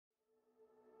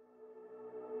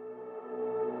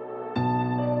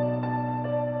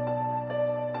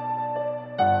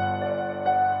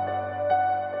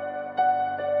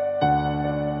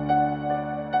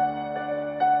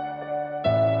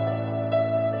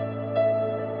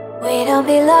We don't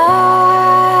belong,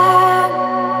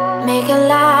 making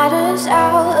ladders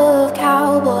out of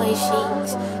cowboy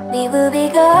sheets. We will be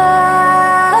gone,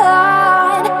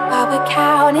 while we're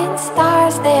counting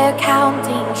stars, they're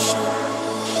counting sheep.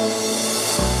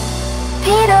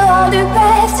 Peter, hold your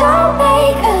breath, don't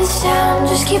make a sound.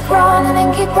 Just keep running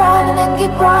and keep running and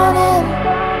keep running.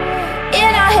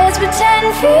 In our heads we're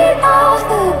 10 feet off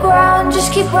the ground.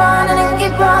 Just keep running and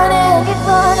keep running, keep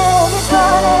running, keep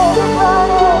running, keep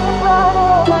running, keep running,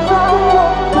 keep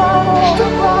running,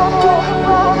 keep running,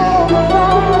 keep running, keep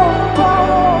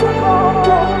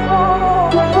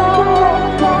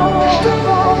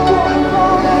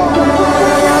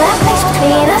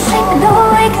between us, sleeping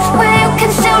awake, where you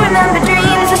can still remember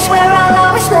dreams. I swear I'll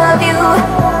always love you.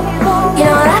 You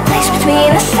know that place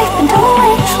between us, sleeping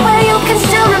awake, where you can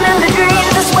still remember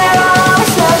dreams. I swear I'll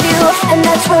always love you, and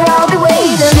that's where I'll be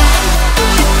waiting.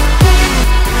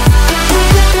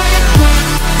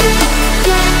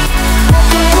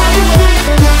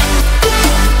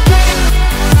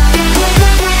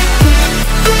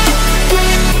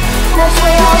 That's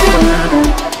where I'll be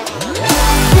waiting.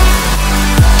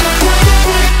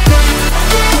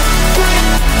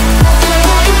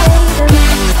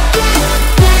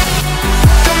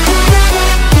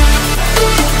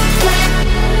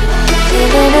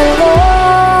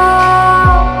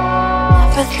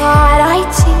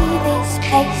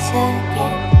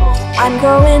 I'm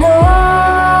growing old.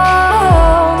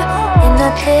 In a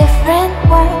different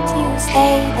world you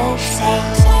stay the same.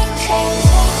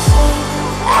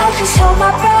 I just hold my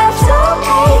breath, don't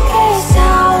make a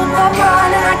sound. I'm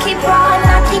running, I keep running,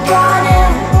 I keep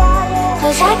running,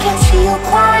 'cause I can see you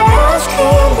quite as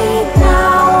clearly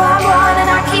now. I'm running,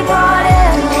 I keep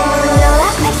running. You know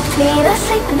that place between us,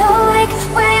 sleeping awake,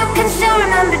 where you can still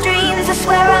remember dreams. I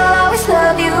swear I'll always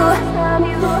love you.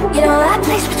 You know that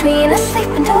place between us,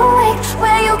 sleeping awake,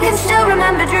 where you can still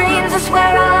remember dreams. I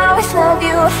swear I'll always love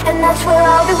you, and that's where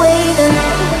I'll be waiting.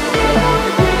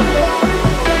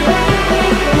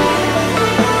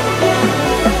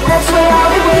 That's where I'll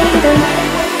be waiting.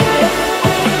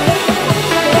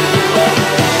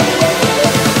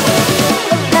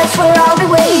 That's where I'll be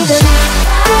waiting.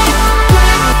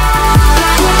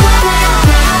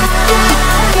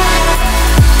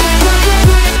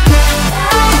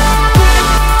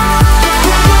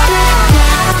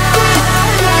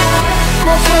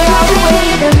 That's where I'll be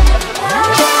waiting.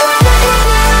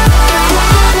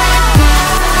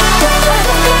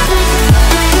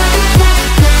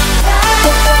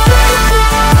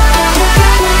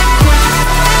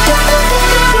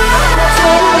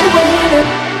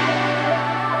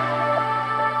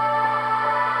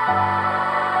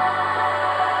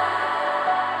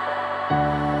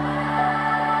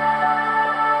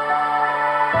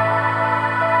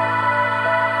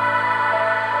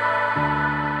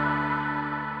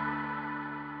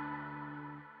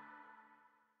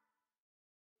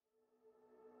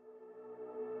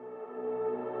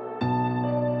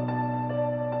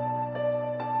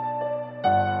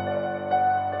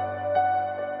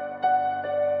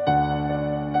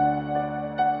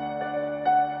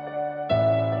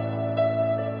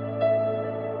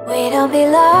 We don't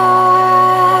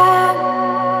belong,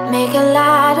 making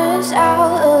ladders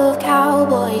out of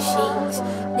cowboy sheets.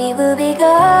 We will be gone,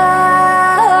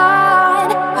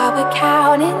 while we're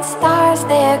counting stars,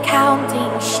 they're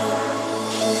counting sheep.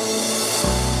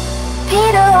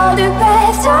 Peter, hold your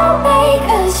breath, don't make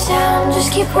a sound.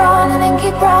 Just keep running and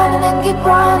keep running and keep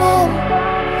running.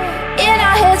 In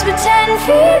our heads we're 10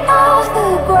 feet off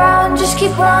the ground. Just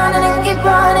keep running and keep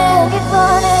running, keep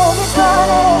running, keep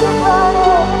running, keep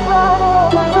running, keep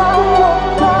running, keep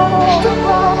running, keep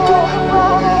running, keep running, keep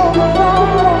running, keep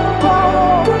running, keep running.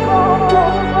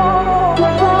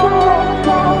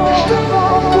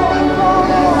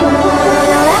 You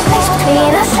know that place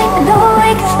between us, sleeping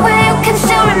awake, where you can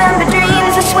still remember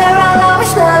dreams. I swear I'll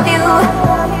always love you.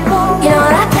 You know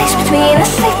that place between us,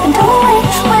 sleeping awake,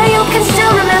 where you can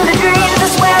still remember dreams. I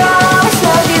swear I'll always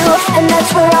love you, and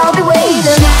that's where I'll be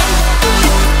waiting.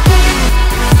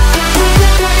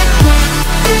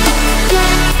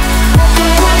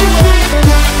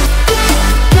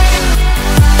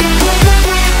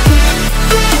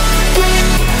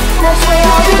 That's where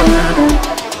I'll be waiting.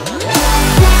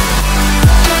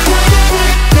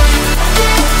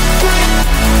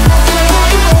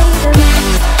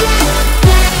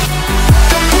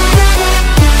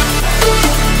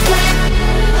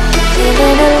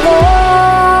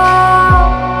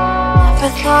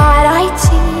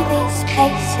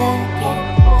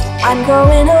 I'm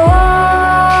growing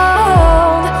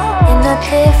old. In a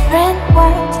different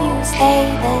world you stay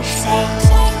the same.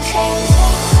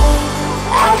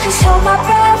 I just hold my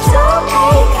breath.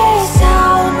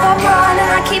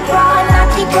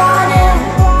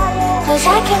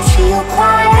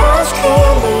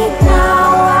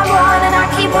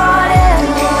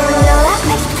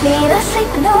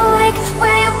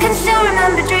 still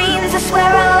remember dreams. I swear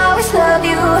I'll always love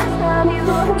you.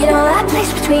 You know that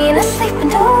place between asleep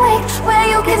and awake, where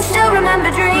you can still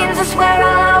remember dreams. I swear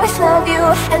I'll always love you,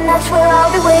 and that's where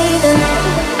I'll be waiting.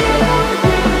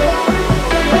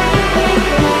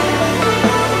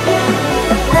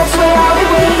 That's where I'll be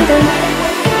waiting.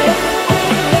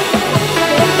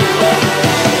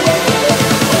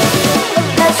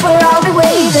 That's where I'll be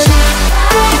waiting.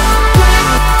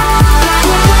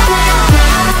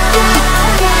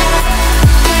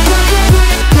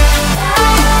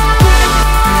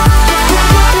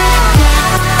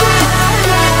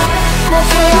 That's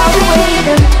where I'll be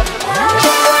waiting.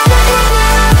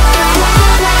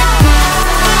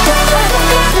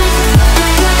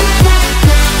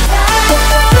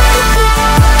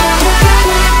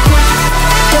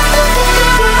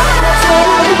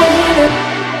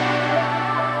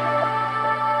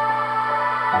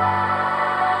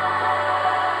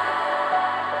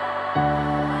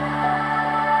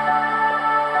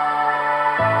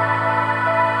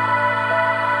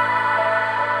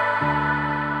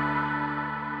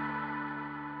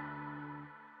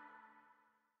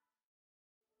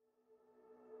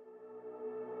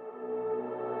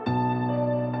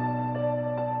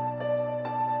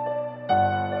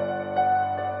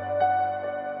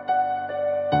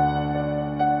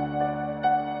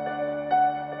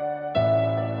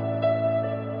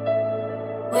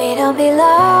 We don't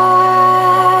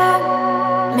belong,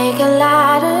 making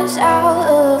ladders out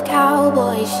of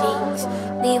cowboy sheets.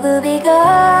 We will be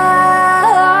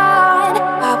gone,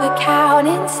 while we're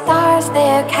counting stars,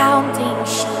 they're counting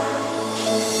sheep.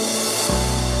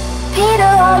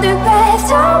 Peter, hold your breath,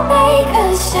 don't make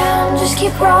a sound. Just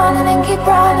keep running and keep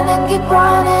running and keep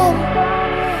running.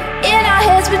 In our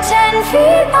heads we're 10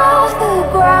 feet off the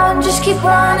ground. Just keep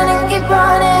running and keep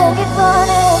running, keep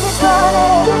running, keep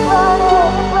running, keep running,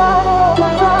 keep running,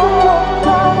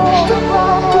 keep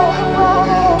running, keep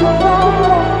running, keep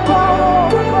running,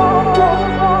 keep running.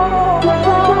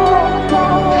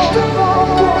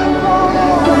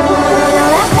 Now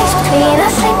that place between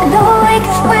us, sleep and awake,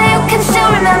 where you can still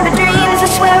remember dreams. I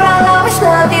swear I'll always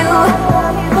love you.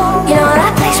 You know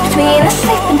that place between us,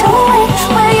 sleep and awake,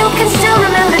 where you can still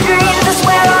remember dreams. I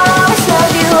swear I'll always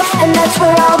love you, and that's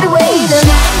where I'll be waiting.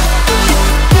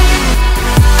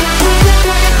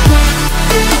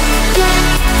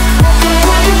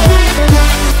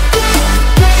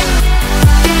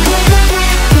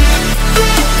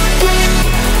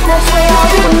 That's where I'll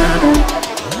be waiting.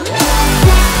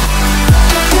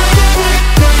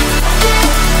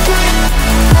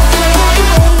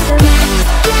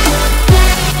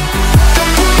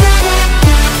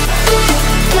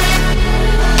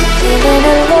 Feeling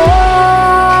alone,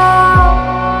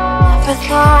 never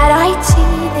thought I'd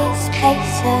see this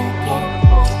place again.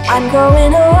 I'm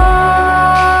growing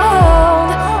old,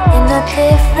 in a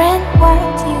different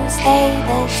world you stay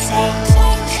the same.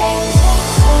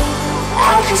 I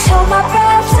just hold my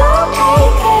breath, don't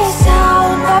make a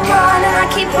sound. I'm running, I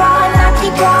keep running, I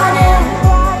keep running,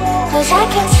 'cause I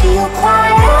can see you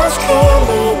quite as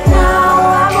clearly now.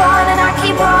 I'm running, I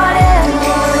keep running.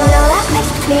 Know that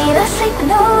place between us, sleep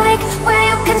and awake, where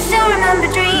you can still remember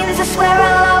dreams. I swear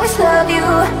I'll always love you.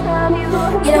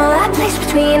 You know that place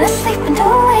between us, sleep and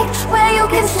awake, where you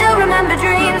can still remember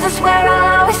dreams. I swear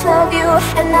I'll always love you,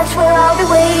 and that's where I'll be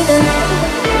waiting.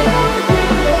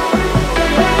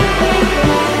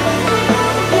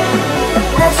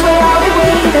 That's where I'll be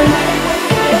waiting.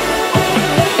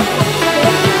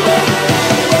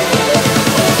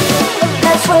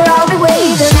 That's where I'll be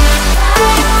waiting.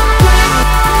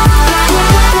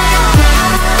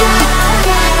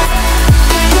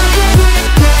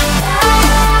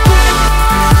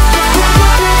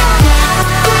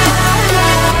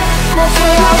 That's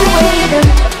where I'll be waiting.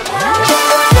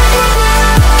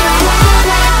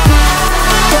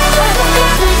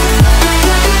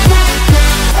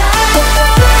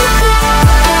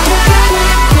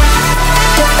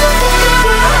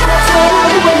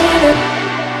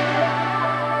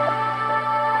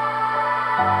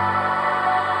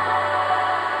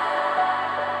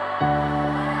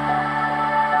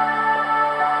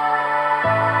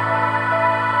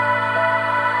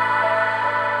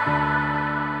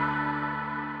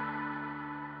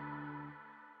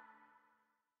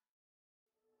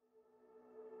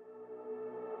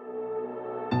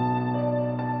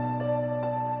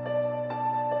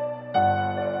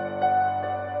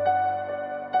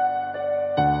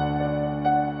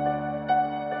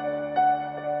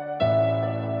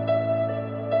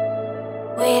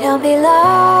 We don't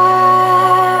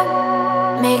belong,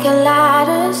 making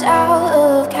ladders out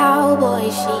of cowboy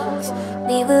sheets.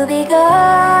 We will be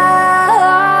gone,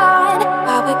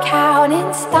 while we're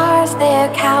counting stars,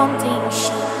 they're counting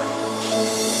sheep.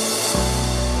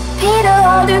 Peter,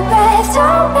 hold your breath,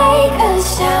 don't make a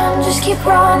sound. Just keep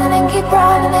running and keep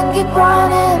running and keep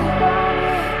running.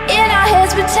 In our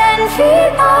heads we're 10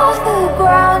 feet off the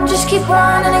ground. Just keep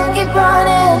running and keep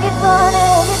running. Keep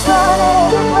running, keep running,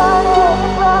 keep running,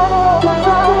 keep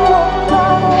running,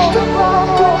 keep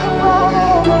running, keep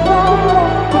running,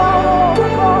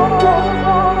 keep running, keep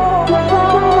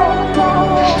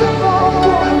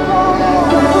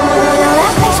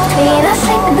between us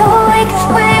and the wake,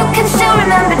 where you can still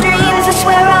remember dreams. I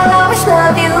swear I'll always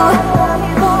love you.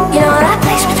 You know that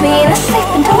place between us, sleep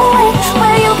and awake,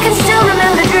 where you can still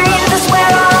remember dreams. I swear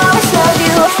I'll always love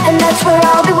you, and that's where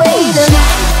I'll be waiting.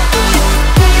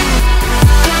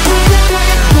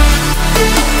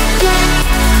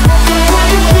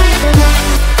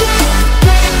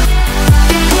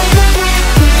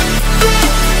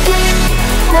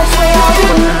 That's where I'll be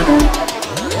waiting.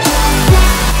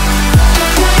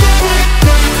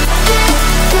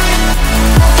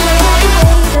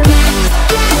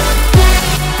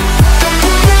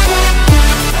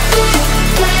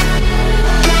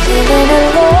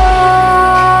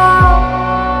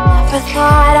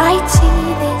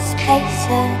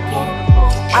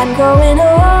 I'm growing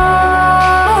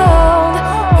old.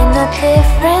 In a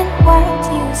different world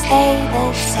you stay the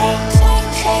same.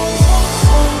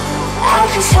 I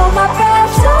just hold my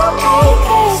breath, don't make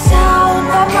a sound.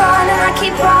 I'm running, I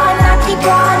keep running, I keep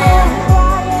running.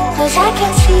 Cause I can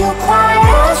see you quite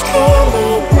as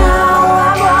clearly now.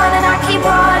 I'm running, I keep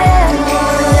running.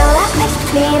 You know that place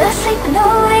between us, sleep and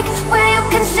awake, where you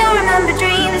can still remember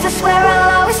dreams. I swear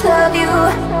I'll always love you.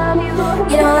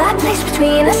 You know that place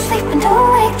between us, sleep and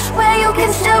awake, where you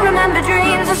can still remember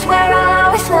dreams. I swear I'll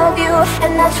always love you,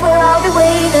 and that's where I'll be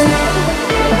waiting.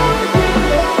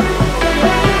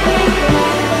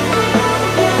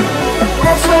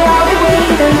 That's where I'll be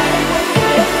waiting.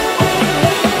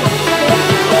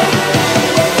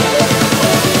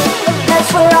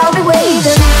 That's where I'll be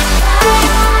waiting.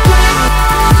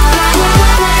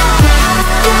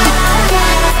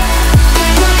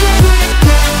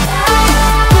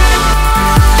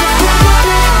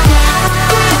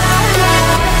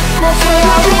 That's where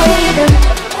I'll be waiting.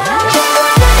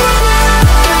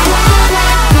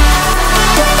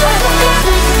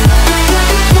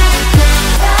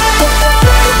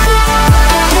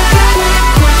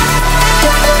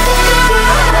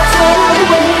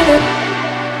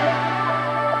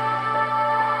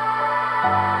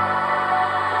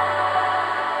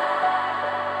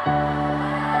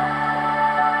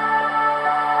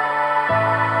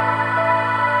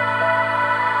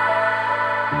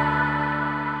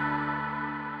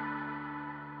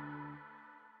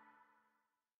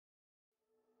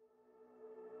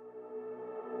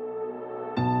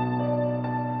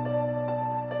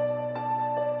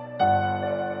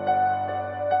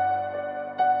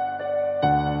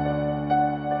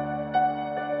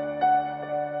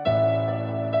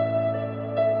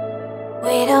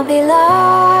 We don't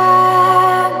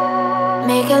belong,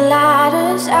 making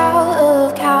ladders out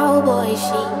of cowboy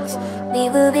sheets. We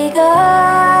will be gone,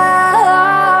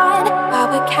 while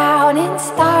we're counting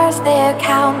stars, they're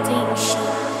counting sheep.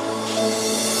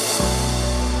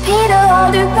 Peter,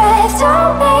 hold your breath,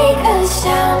 don't make a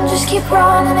sound. Just keep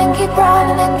running and keep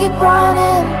running and keep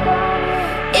running.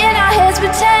 In our heads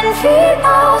we're 10 feet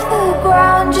off the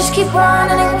ground. Just keep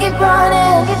running and keep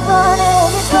running. Keep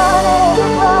running, keep running,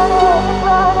 keep running,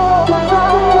 keep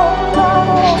running,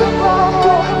 keep running, keep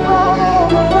running, keep running,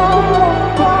 keep running,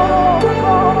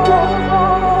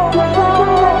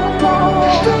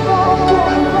 keep running,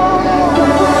 keep running.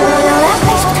 You know that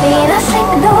place between us, sleep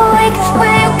and awake,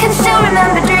 where you can still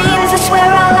remember dreams. I swear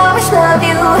I'll always love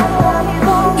you.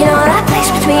 You know that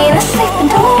place between us, sleep and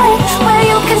awake, where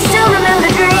you can still remember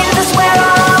dreams. I swear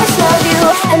I'll always love you,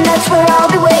 and that's where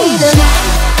I'll be waiting.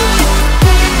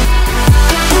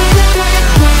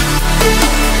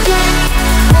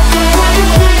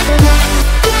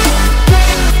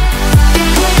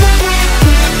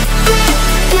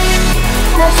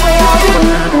 That's where I'll be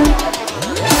waiting.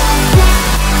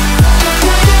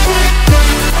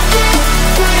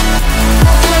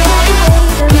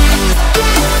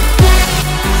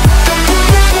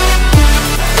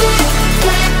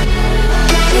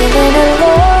 Living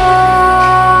alone,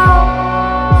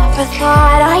 never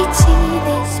thought I'd see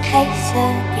this place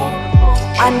again.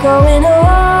 I'm growing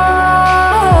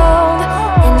old.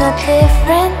 In a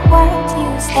different world you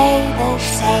stay the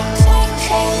same.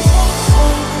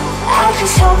 I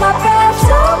just hold my breath,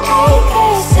 don't make a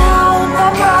sound.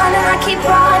 I'm running, I keep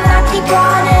running, I keep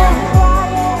running.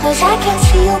 Cause I can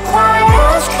see you quite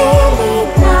as clearly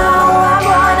now. I'm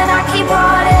running, I keep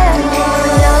running.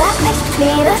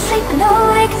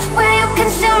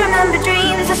 remember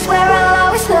dreams. I swear I'll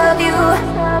always love you.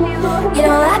 You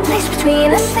know that place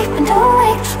between asleep and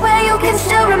awake, where you can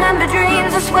still remember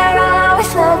dreams. I swear I'll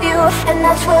always love you, and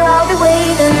that's where I'll be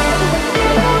waiting.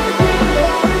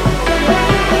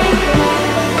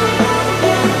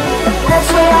 That's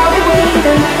where I'll be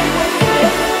waiting.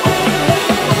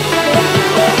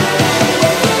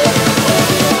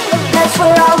 That's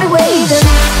where I'll be waiting.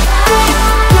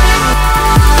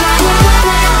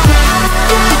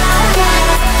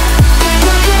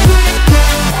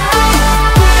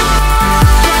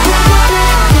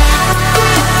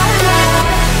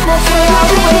 That's where I'll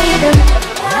be waiting.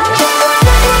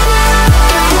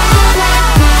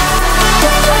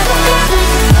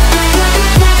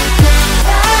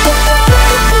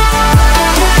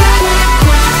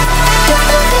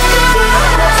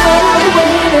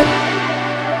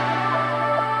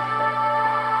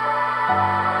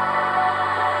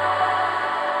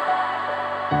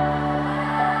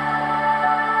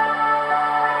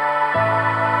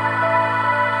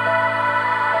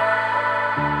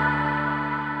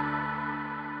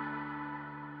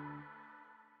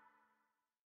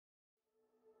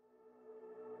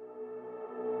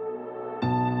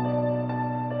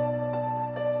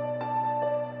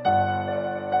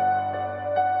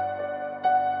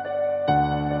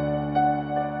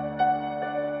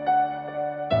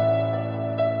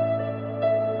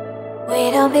 We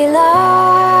don't belong,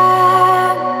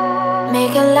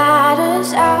 making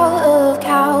ladders out of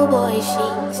cowboy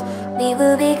sheets. We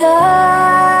will be gone,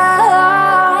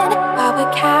 while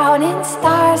we're counting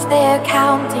stars, they're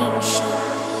counting sheep.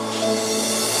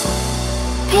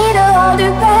 Peter, hold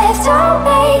your breath, don't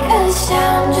make a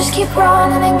sound. Just keep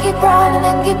running and keep running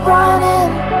and keep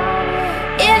running.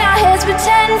 In our heads we're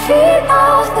 10 feet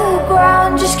off the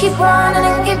ground. Just keep running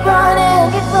and keep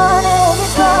running, keep running,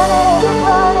 keep running, keep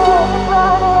running.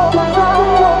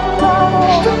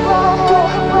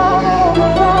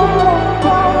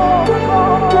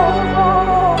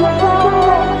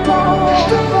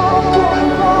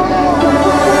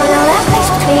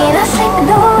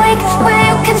 Where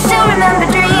you can still remember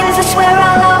dreams. I swear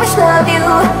I'll always love you.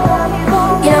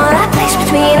 You know that place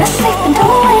between asleep and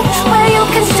awake, where you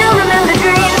can still remember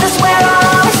dreams. I swear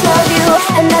I'll always love you,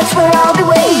 and that's where I'll be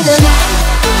waiting.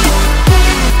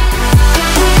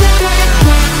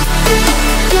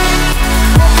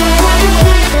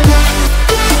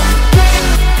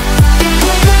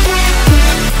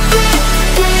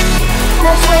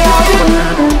 That's where I'll be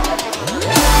waiting.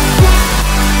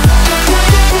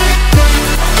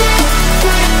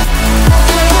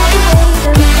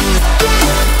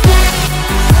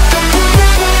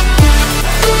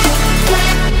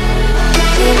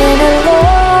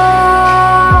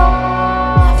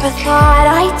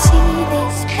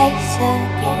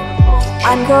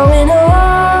 I'm growing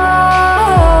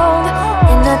old.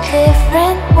 In a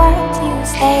different world you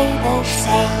stay the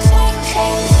same.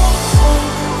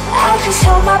 I just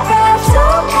hold my breath,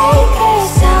 don't make a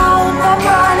sound. I'm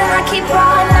running, I keep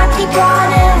running, I keep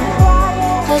running.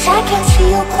 Cause I can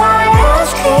see you quite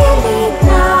as clearly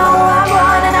now. I'm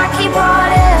running, I keep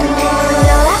running. You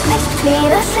know that place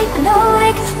between asleep and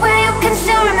awake, where you can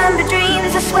still remember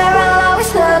dreams. I swear I'll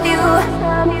always love you.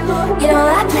 You know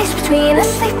that place between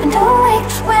asleep and awake,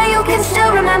 where you can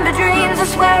still remember dreams. I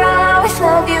swear I'll always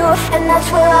love you, and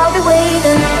that's where I'll be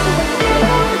waiting.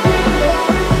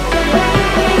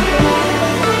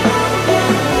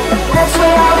 That's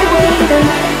where I'll be waiting.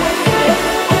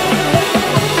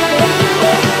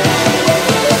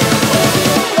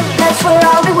 That's where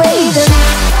I'll be waiting.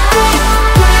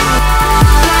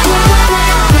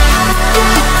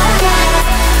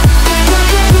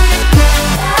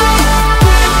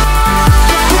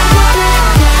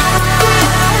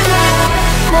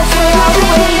 That's where I'll be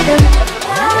waiting.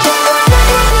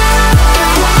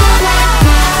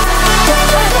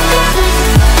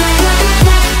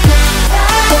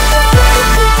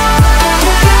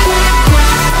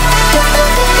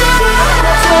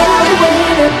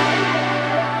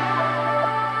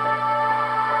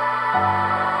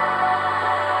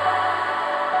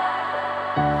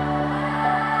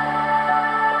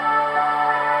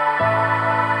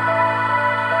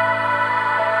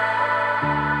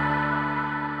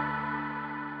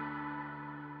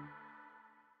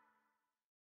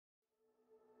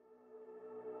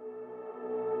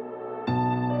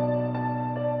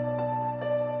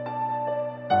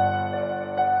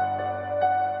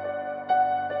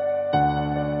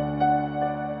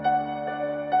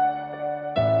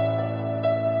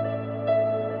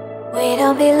 We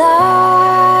don't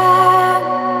belong,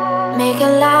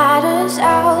 making ladders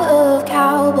out of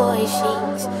cowboy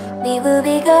sheets. We will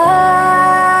be gone,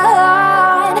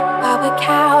 while we're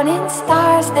counting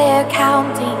stars, they're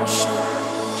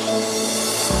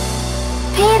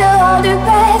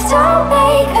don't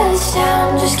make a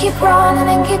sound. Just keep running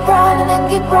and keep running and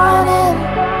keep running.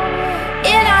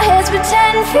 In our heads we're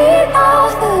 10 feet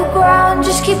off the ground.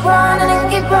 Just keep running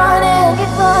and keep running.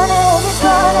 Keep running, keep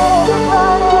running, keep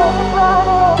running, keep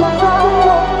running, keep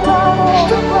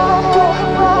running, keep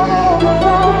running, keep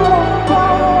running,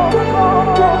 keep running, keep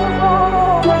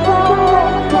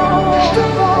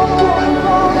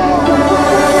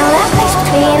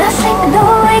between us, sleeping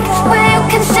awake, where you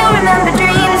can still remember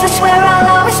dreams. I swear I'll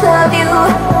always love you.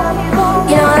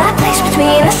 You know that place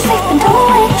between us, sleeping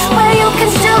awake, where you can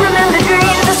still remember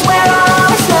dreams. I swear I'll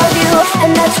always love you,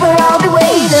 and that's where I'll be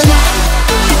waiting.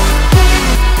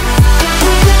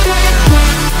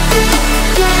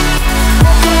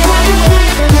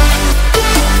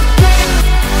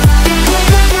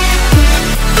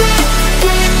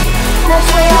 That's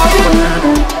where I'll be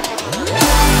waiting.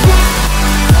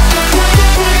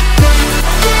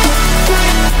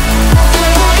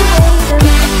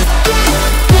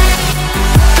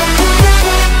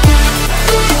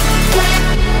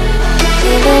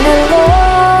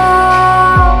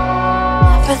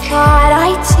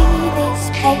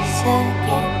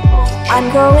 I'm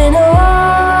growing old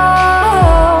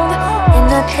in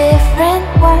a different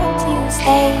world. You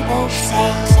stay the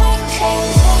same.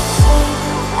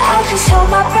 I just hold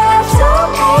my breath,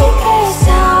 don't make a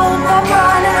sound. I'm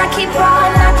running, I keep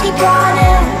running, I keep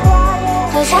running.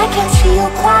 'Cause I can see you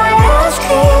quite as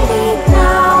clearly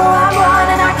now. I'm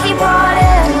running, I keep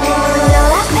running. You know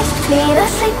that place between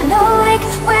us, sleeping awake,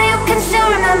 where you can still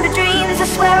remember dreams. I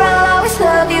swear I'll always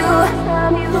love you.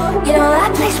 You know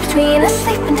that place between us,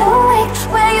 sleeping awake,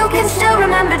 where you can still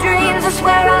remember dreams. I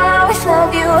swear I'll always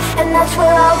love you, and that's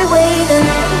where I'll be waiting.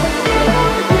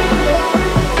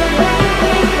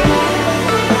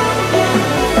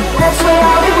 That's where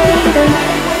I'll be waiting.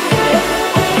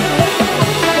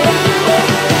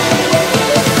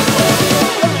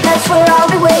 That's where I'll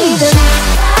be waiting.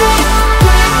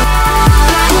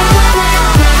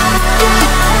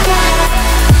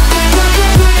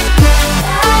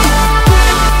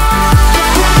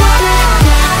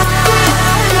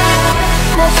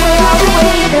 That's where I'll be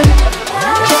waiting.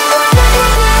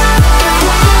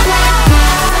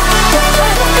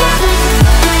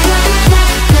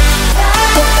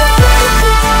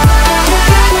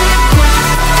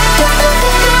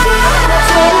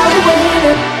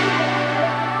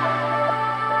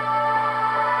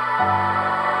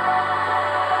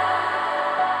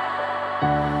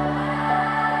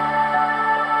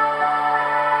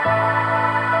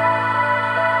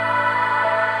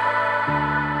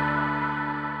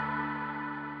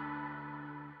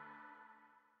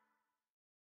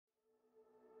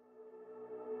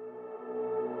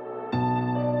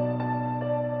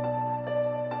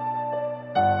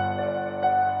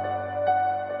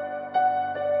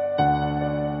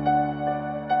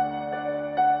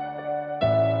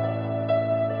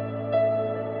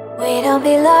 We don't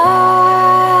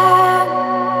belong,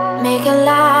 making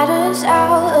ladders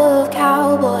out of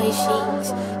cowboy sheets.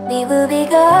 We will be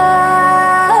gone,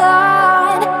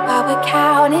 while we're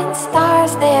counting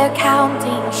stars, they're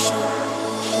counting sheep.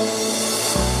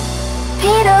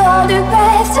 Peter, hold your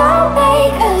breath, don't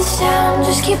make a sound.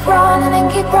 Just keep running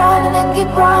and keep running and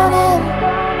keep running.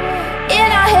 In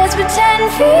our heads we're 10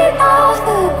 feet off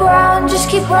the ground. Just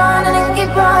keep running and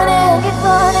keep running. Keep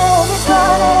running, keep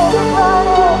running, keep running,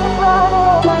 keep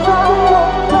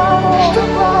running,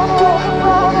 keep running, keep running, keep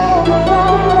running, keep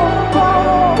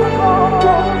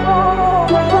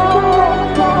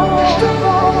running, keep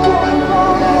running, keep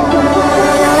running.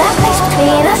 You know that place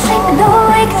between us, sleeping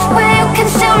awake, where you can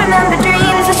still remember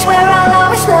dreams. I swear I'll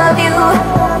always love you.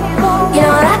 You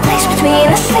know that place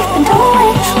between us, sleeping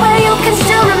awake, where you can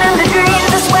still remember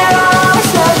dreams. I swear I'll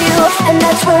always love you, and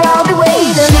that's where I'll be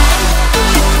waiting.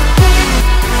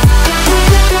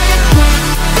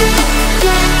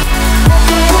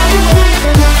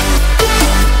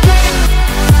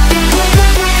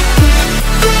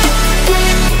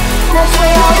 That's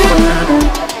where I'll be waiting.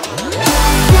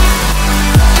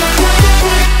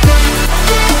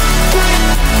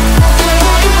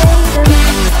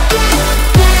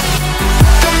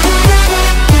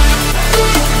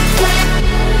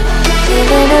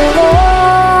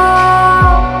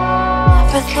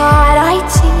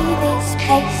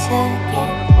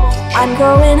 I'm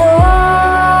growing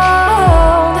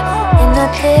old in a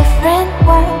different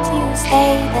world. You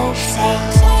stay the same.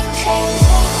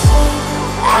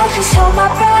 I just hold my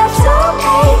breath, don't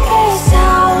make a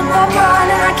sound. I'm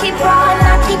running, I keep running,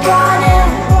 I keep running.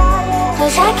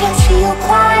 'Cause I can see you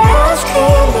quite as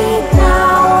clearly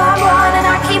now. I'm running,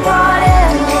 I keep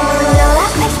running. You know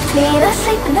that place between us,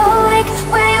 sleeping awake,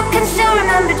 where you can still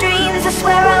remember dreams. I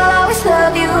swear I'll always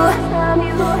love you.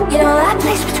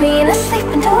 between asleep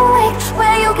and awake,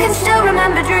 where you can still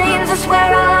remember dreams. I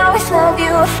swear I'll always love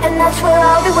you, and that's where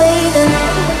I'll be waiting.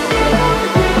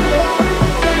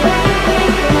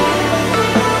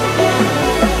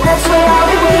 That's where I'll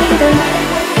be waiting.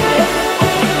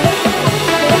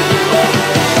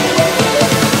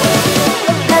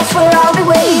 That's where I'll be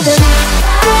waiting.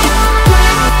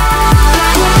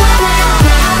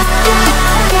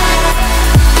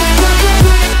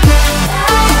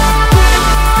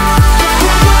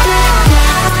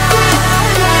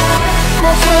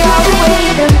 That's where I'll be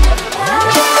waiting.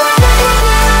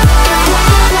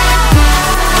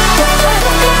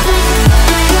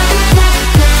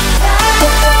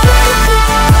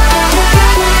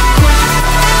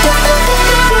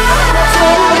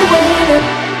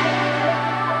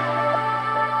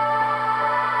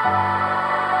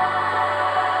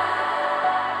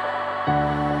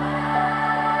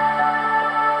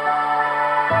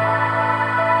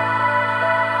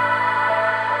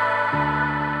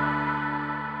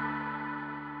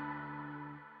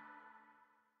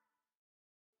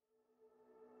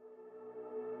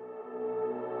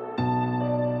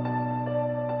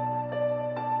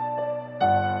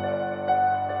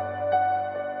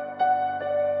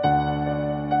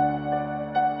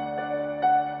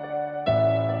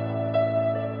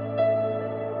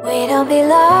 We don't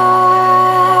belong,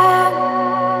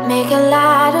 making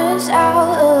ladders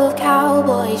out of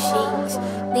cowboy sheets.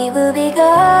 We will be gone,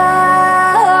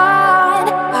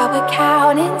 while we're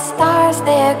counting stars,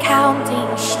 they're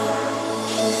counting sheep.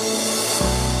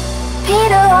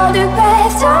 Peter, hold your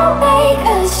breath, don't make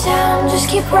a sound. Just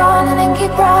keep running and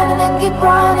keep running and keep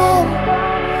running.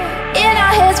 In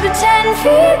our heads we're 10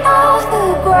 feet off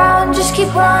the ground. Just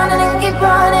keep running and keep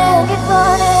running, keep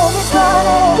running, keep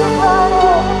running, keep running,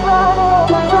 keep running,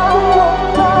 keep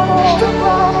running, keep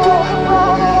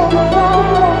running, keep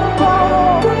running,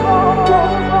 keep running.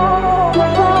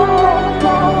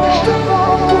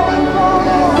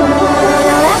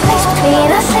 That place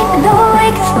between us sleeping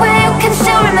awake, where you can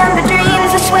still remember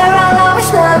dreams. I swear I'll always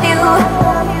love you.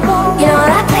 You know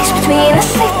that place between us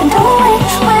sleeping awake,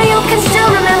 where you can still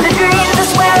remember dreams. I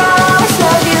swear I'll always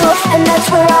love you, and that's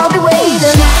where I'll be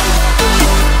waiting.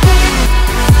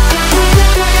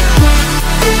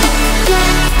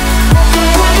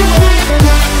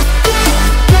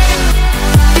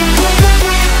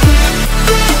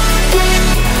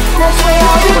 That's where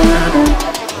I'll be waiting.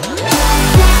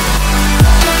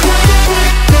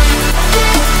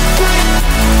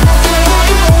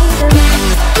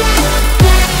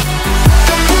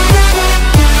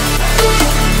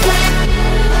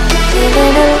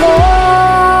 Feeling alone,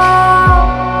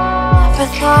 never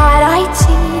thought I'd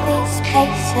see this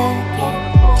place again.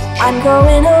 I'm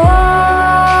growing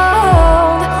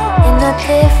old, in a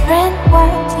different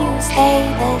world you stay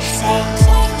the same.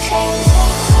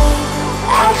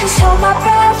 I just hold my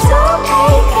breath, don't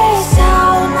make a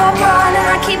sound. I'm running,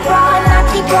 I keep running, I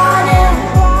keep running,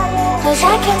 'cause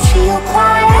I can see you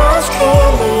quite as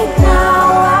clearly now.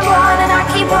 I'm running, I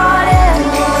keep running.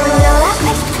 You know that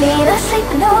place between us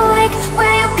sleeping awake,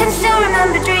 where you can still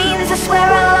remember dreams. I swear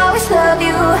I'll always love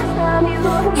you.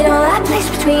 You know that place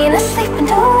between us sleeping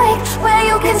awake, where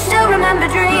you can still remember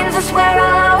dreams. I swear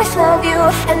I'll always love you,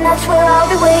 and that's where I'll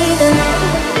be waiting.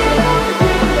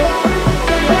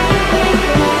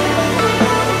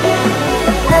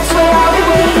 That's where I'll be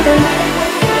waiting.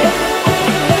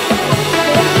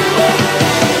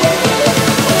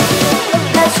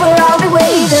 That's where I'll be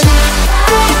waiting.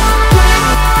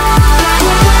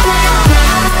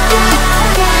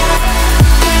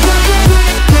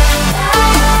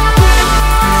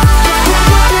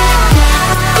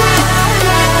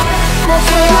 That's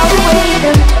where I'll be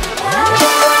waiting.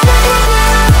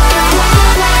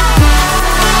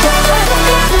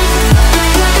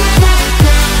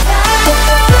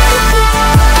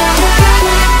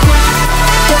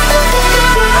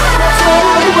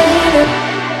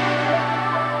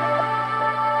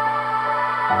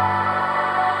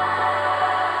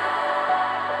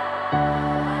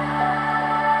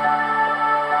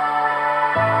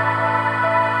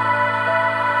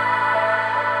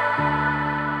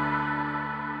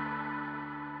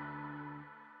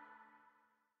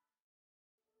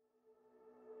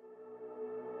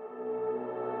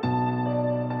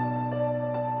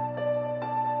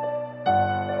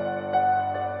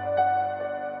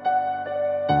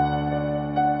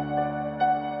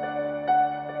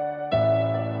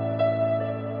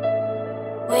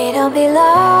 We don't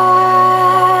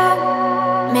belong,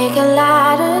 making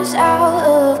ladders out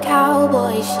of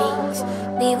cowboy sheets.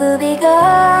 We will be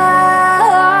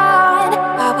gone,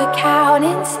 while we're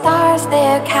counting stars,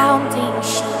 they're counting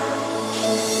sheep.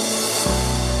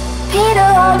 Peter,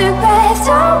 hold your breath,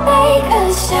 don't make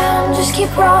a sound. Just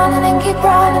keep running and keep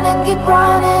running and keep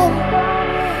running.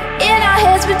 In our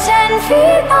heads we're 10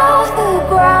 feet off the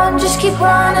ground. Just keep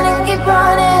running and keep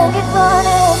running. Keep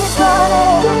running, keep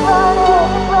running, keep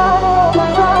running,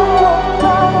 keep running, keep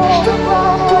running, keep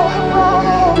running, keep running, keep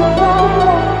running, keep running,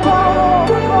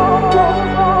 keep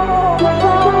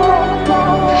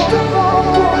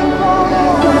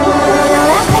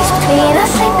between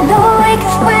us, sleep and awake,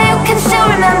 where you can still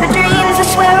remember dreams. I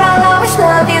swear I'll always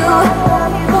love you.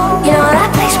 You know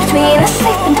that place between us,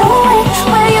 sleep and awake,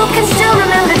 where you can still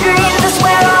remember dreams. I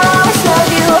swear I'll always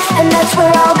love you, and that's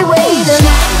where I'll be waiting.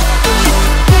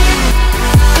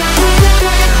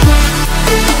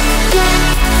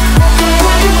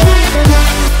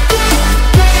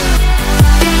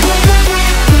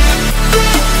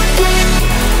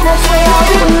 That's where I'll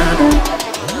be waiting.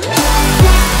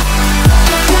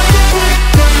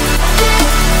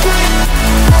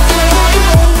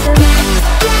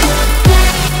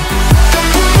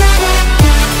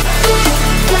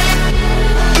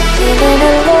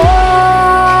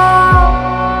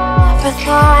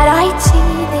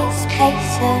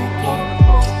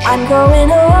 I'm growing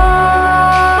old.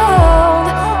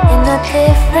 In a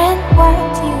different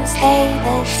world you stay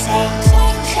the same.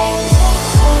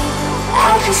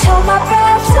 I just hold my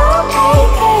breath, don't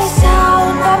make a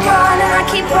sound. I'm running, I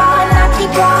keep running, I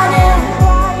keep running.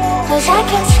 Cause I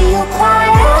can see you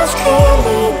quite as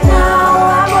clearly now.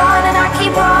 I'm running, I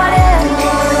keep running.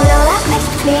 You know that place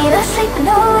between us, sleep and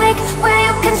awake, where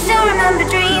you can still remember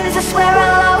dreams. I swear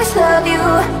I'll always love you.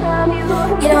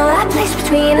 You know that place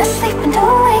between us, sleep and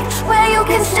awake, where you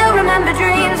can still remember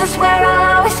dreams. I swear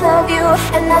I'll always love you,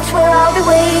 and that's where I'll be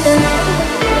waiting.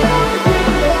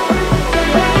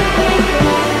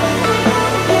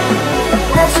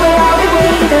 That's where I'll be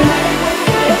waiting.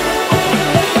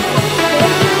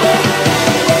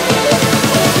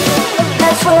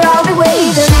 That's where I'll be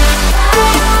waiting.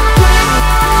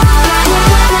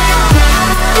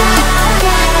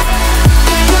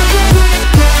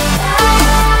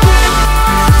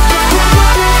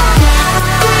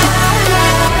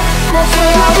 That's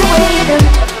where I'll be waiting.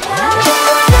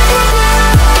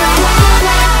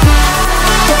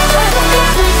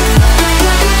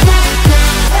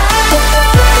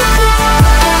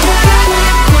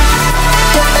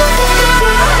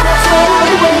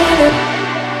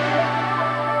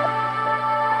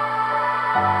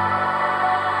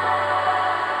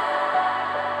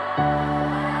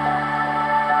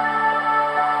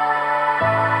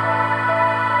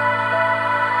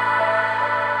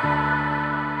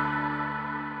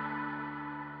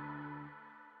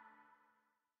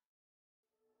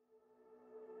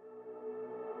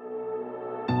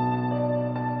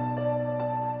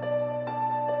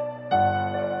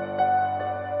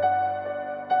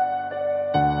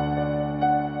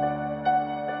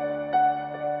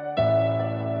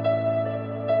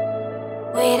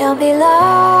 We don't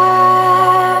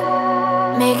belong,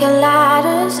 making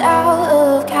ladders out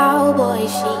of cowboy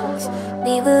sheets.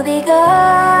 We will be gone,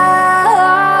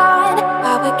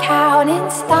 while we're counting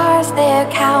stars, they're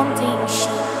counting sheep.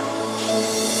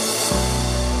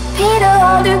 Peter,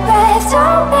 hold your breath,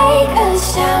 don't make a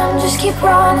sound. Just keep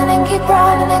running and keep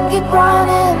running and keep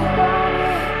running.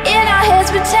 In our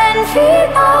heads we're 10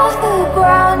 feet off the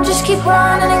ground. Just keep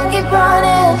running and keep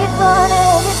running. Keep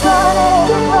running, keep running,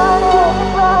 keep running,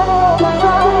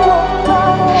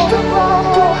 keep running, keep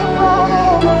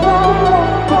running, keep running, keep running,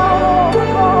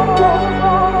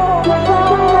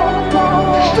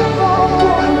 keep running,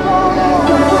 keep running.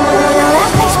 That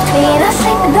place between us,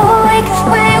 sleep and awake,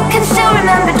 where you can still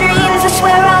remember dreams. I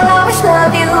swear I'll always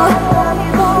love you.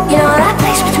 You know that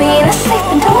place between us, sleep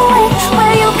and awake,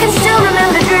 where you can still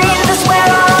remember dreams. I swear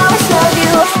I'll always love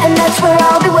you, and that's where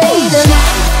I'll be waiting.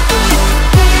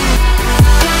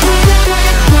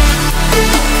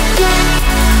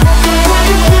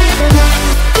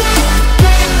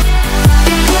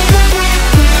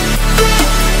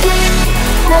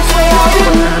 That's where I'll be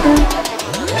waiting.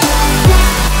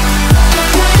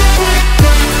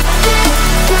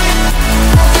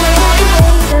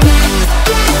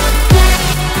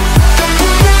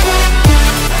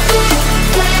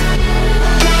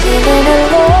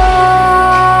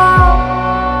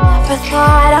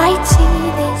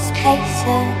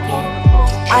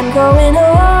 I'm growing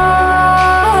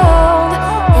old.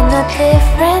 In a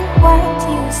different world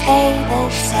you stay the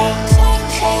same.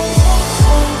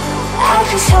 I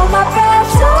just hold my breath,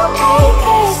 don't make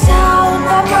a sound.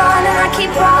 I'm running, I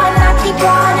keep running, I keep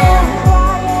running.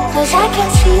 Cause I can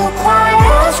see you quite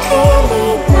as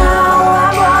clearly now.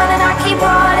 I'm running, I keep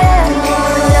running.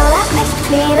 You know that place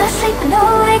between us, sleep and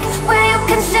awake, where you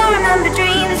can still remember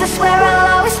dreams. I swear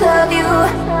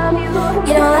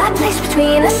You know that place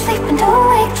between asleep and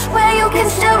awake, where you can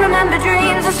still remember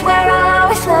dreams. That's where I'll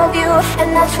always love you,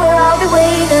 and that's where I'll be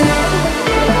waiting.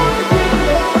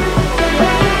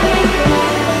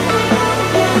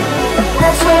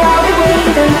 That's where I'll be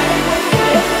waiting.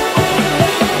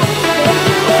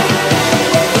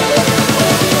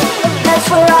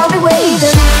 That's where I'll be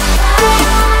waiting.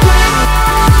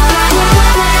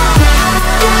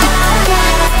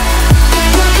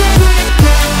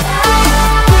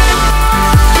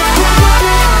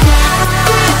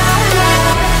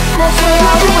 That's where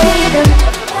I'll be waiting.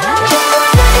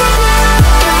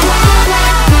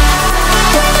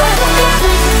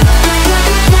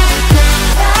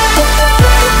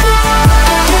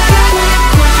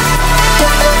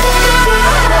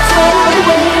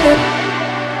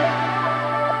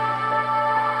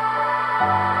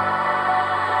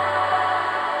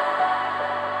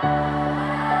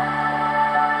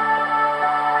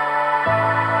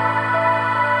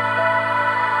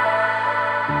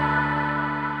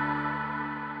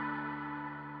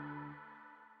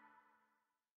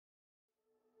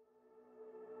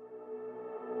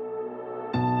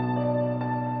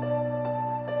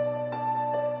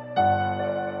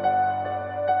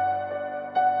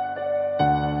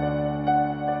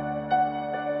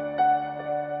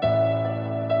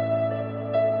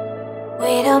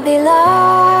 We don't belong,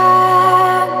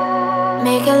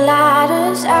 making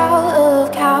ladders out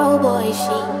of cowboy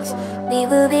sheets. We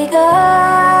will be gone,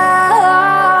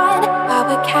 while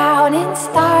we're counting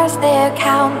stars, they're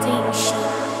counting sheep.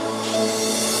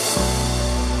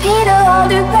 Peter,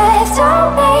 hold your breath,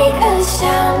 don't make a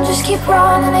sound. Just keep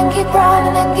running and keep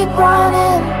running and keep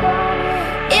running.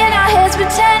 In our heads we're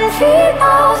 10 feet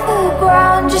off the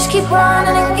ground. Just keep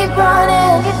running and keep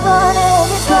running, keep running,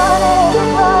 keep running,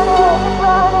 keep running.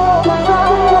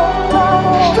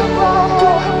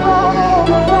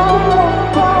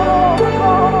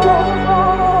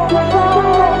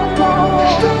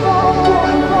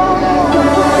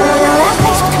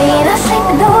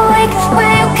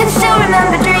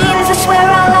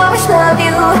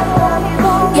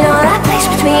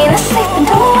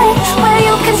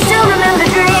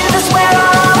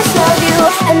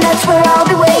 That's where I'll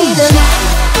be waiting.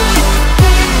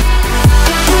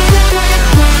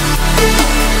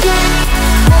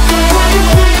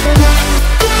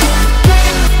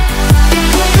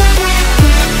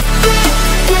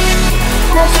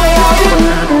 That's where I'll be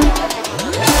waiting.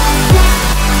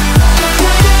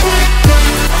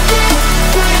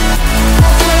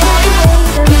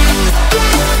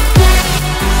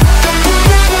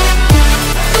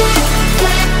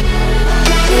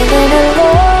 Living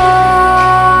alone,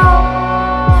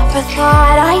 never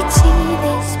thought I'd see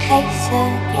this place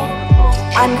again.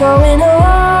 I'm growing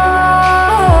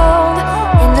old,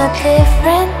 in a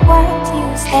different world you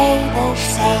stay the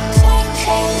same.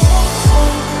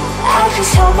 I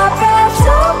just hold my breath,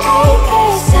 don't make a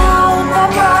sound.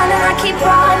 I'm running, I keep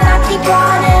running, I keep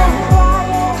running,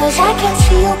 'cause I can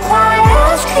see you quite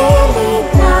as clearly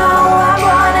now. I'm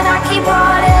running, I keep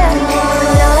running.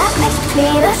 You know that place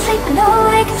between asleep and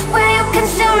awake, where you can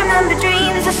still remember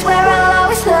dreams. I swear I'll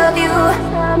always love you.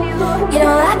 You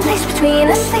know that place between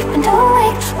asleep and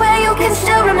awake, where you can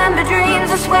still remember dreams.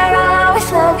 I swear I'll always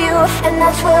love you, and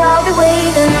that's where I'll be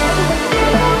waiting.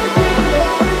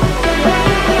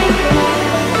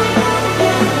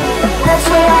 That's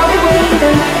where I'll be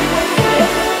waiting.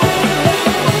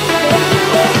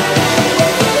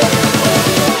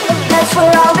 That's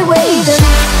where I'll be waiting.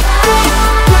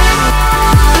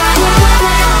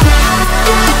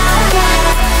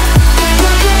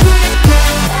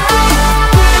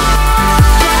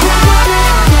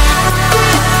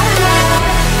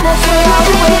 That's where I'll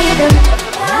be waiting.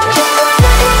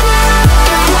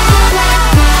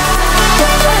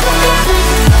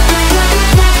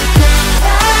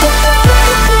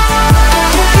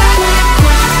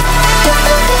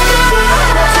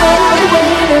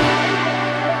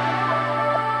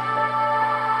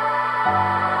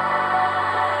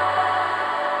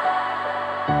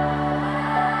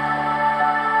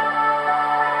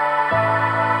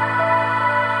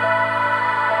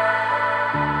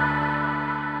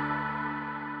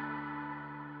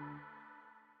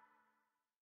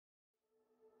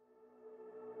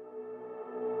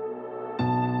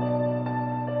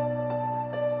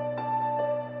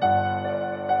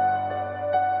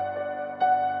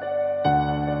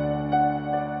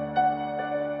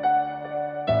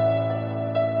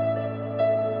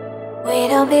 We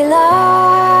don't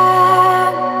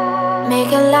belong,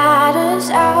 making ladders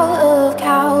out of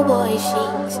cowboy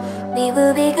sheets. We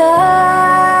will be gone,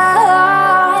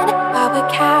 while we're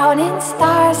counting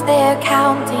stars, they're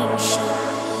counting sheep.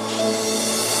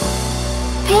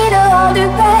 Peter, hold your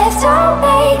breath, don't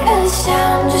make a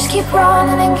sound. Just keep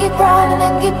running and keep running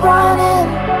and keep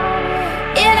running.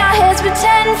 In our heads we're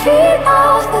 10 feet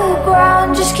off the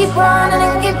ground. Just keep running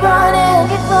and keep running.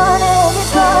 Keep running,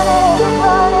 keep running, keep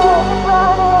running,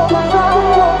 keep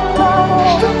running, keep running, keep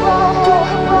running, keep running,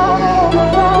 keep running, keep running.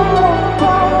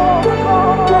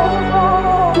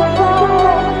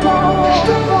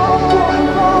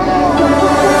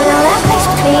 That place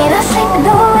between us, sleeping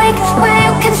awake, where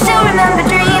you can still remember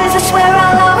dreams. I swear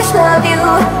I'll always love you.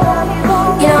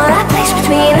 You know that place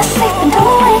between us, sleeping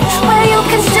awake, where you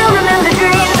can still remember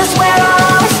dreams. I swear I'll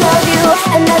always love you,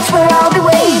 and that's where I'll be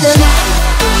waiting.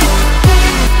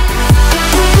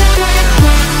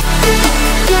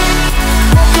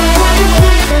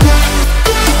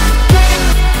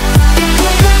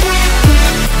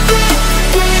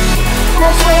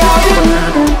 That's where I'll be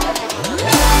waiting.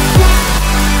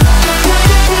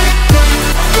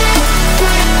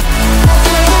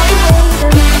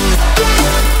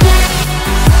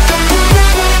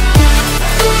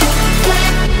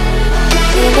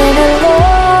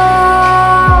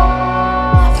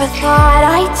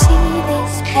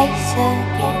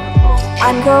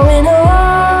 I'm growing old.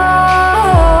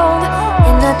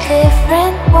 In a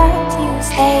different world you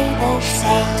stay the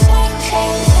same.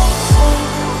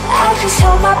 I just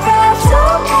hold my breath,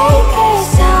 don't make a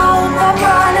sound. I'm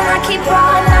running, I keep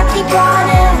running, I keep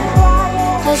running.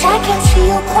 Cause I can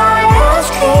see you quite as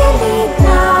clearly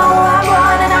now. I'm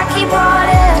running, I keep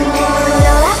running. You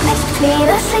know that place between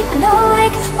us, sleeping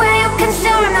awake, where you can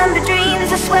still remember dreams.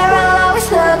 I swear I'll always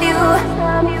love you.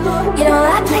 You know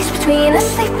that place between us,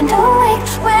 sleeping awake,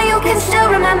 where you can still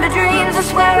remember dreams. I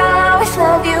swear I'll always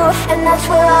love you, and that's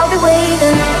where I'll be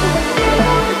waiting.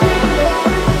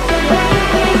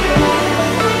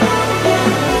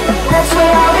 That's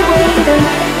where I'll be waiting.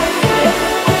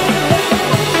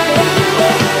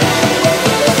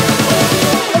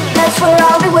 That's where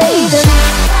I'll be waiting.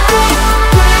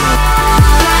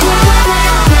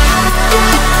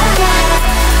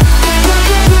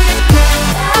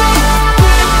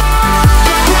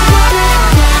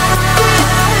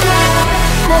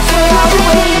 That's where I'll be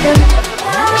waiting.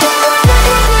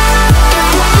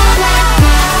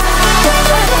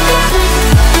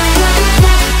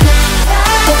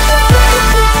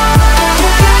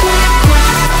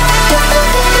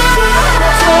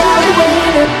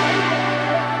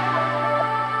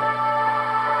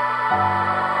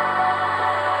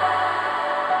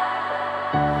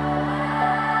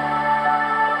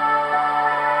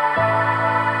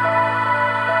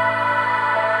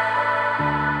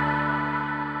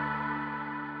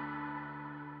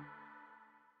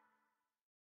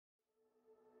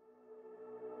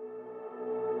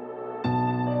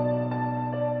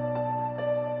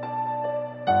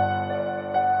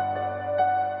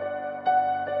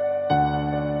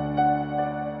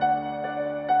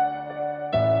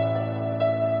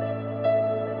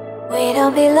 We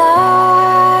don't belong,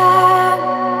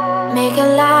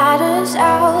 making ladders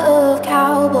out of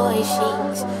cowboy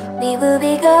sheets. We will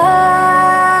be gone,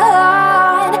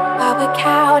 while we're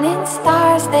counting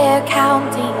stars, they're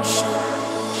counting sheep.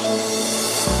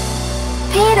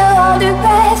 Peter, hold your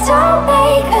breath, don't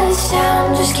make a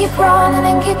sound. Just keep running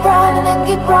and keep running and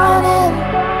keep running.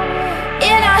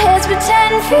 In our heads we're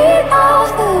 10 feet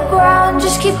off the ground.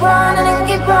 Just keep running and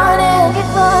keep running.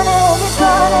 Keep running, keep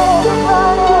running, keep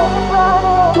running,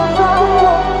 keep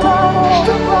running,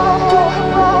 keep running, keep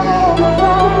running, keep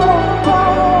running,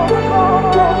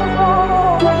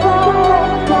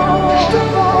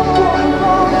 keep running, keep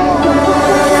running.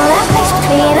 You know that place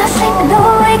between us, sleeping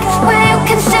awake, where you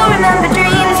can still remember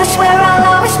dreams. I swear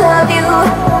I'll always love you.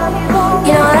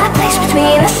 You know that place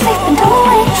between us, sleeping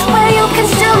awake, where you can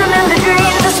still remember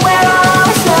dreams. I swear I'll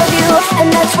always love you, and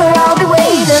that's where I'll be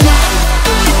waiting.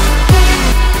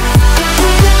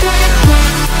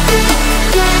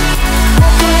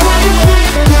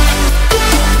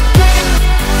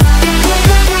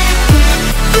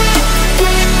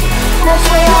 That's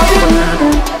where I'll be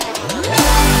waiting.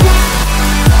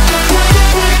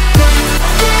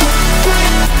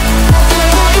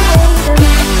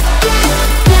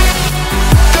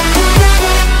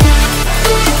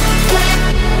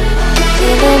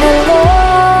 Feeling alone,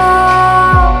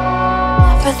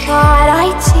 never thought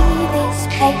I'd see this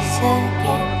place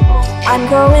again. I'm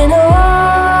growing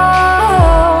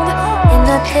old. In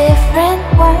a different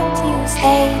world you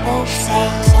stay the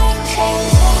same.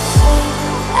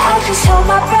 I just hold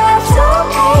my breath, don't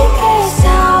make a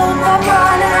sound. I'm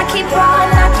running, I keep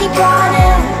running, I keep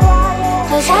running.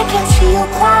 Cause I can see you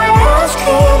quite as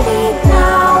clearly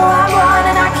now. I'm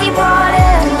running, I keep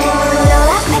running. You know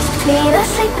that place between us,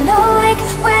 sleeping awake,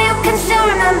 where you can still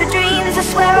remember dreams. I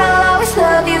swear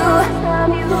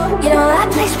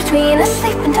place between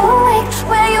asleep and awake,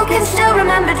 where you can still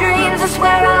remember dreams. That's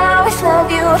where I'll always love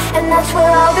you, and that's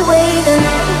where I'll be waiting.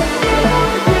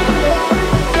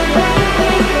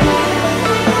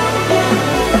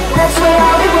 That's where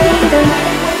I'll be waiting.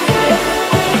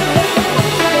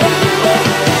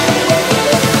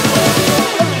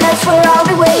 That's where I'll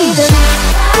be waiting.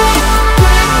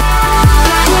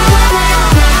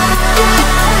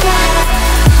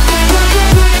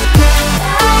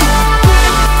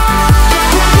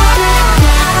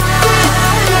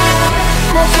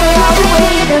 That's where I'll be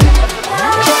waiting.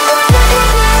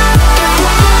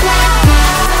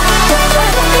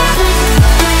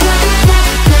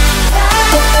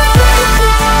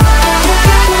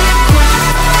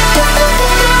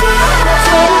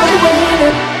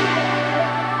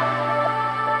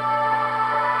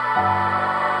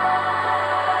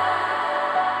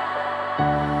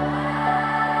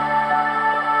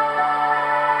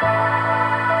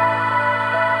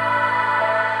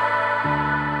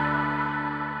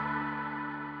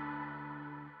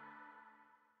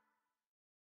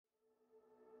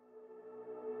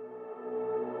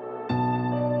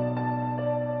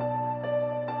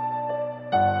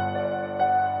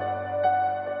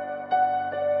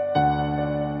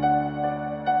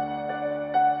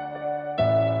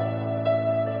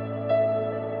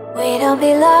 We don't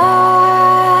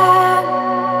belong,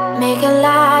 making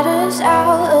ladders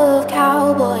out of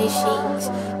cowboy sheets.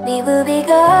 We will be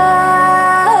gone,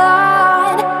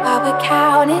 while we're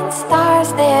counting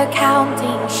stars, they're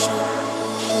counting sheep.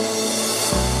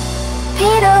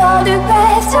 Peter, hold your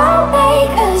breath, don't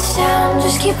make a sound.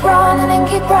 Just keep running and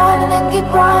keep running and keep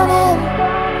running.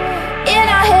 In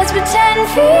our heads we're 10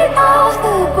 feet off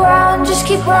the ground. Just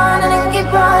keep running and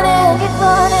keep running. Keep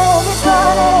running, keep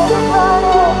running, keep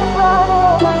running, keep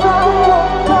running,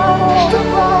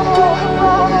 keep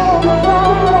running, keep running,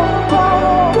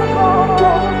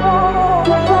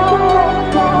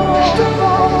 keep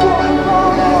running, keep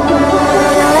running.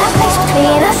 That place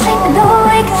between us sleep and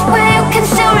awake, where you can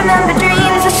still remember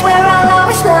dreams. I swear I'll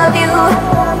always love you.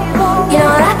 You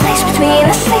know that place between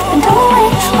us sleep and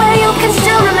awake, where you can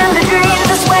still remember dreams.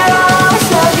 I swear I'll always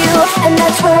love you, and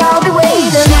that's where I'll be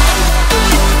waiting.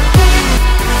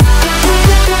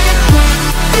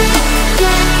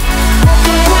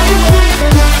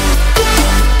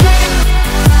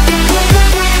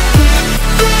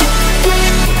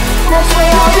 That's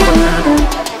where I'll be waiting.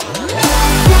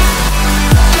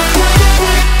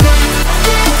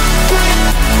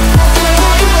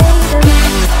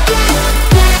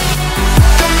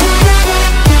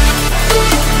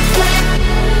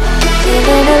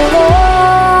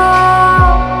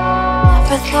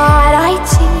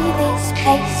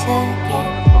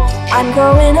 I'm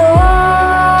growing old.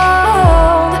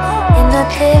 In a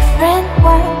different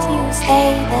world you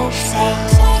stay the same.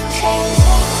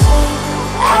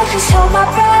 I just hold my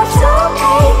breath, don't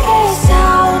make a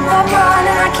sound. I'm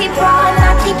running, I keep running,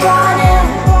 I keep running.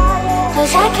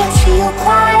 Cause I can see you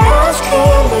quite as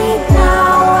clearly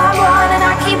now. I'm running,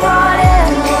 I keep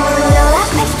running. You know that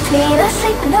place between us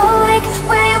sleep and awake,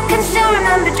 where you can still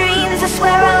remember dreams. I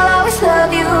swear I'll always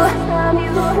love you.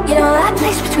 You know that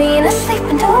place between us sleep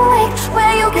and awake,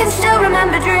 where you can still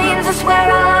remember dreams. I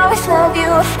swear I'll always love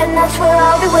you, and that's where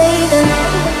I'll be waiting.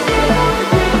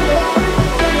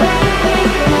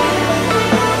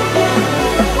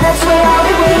 That's where I'll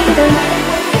be waiting.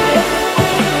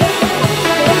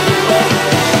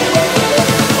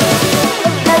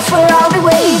 That's where I'll be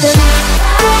waiting.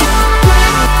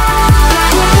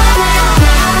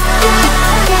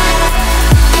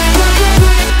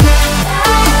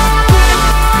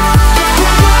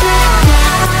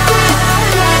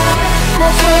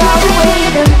 That's where I'll be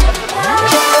waiting.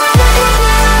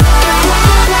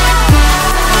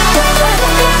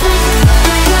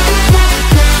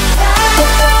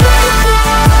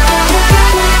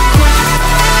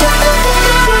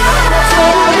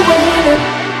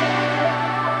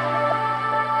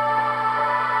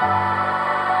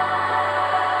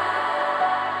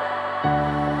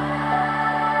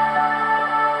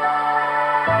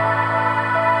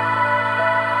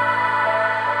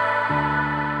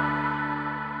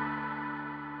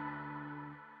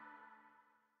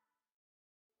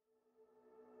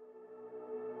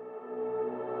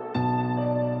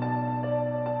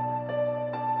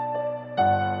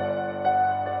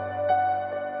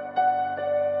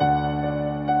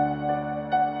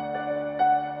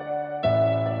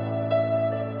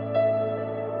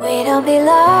 We don't belong,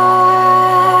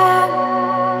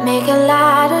 making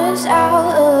ladders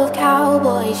out of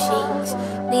cowboy sheets.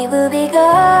 We will be gone,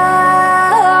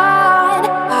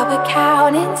 while we're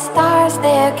counting stars,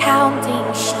 they're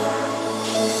counting sheep.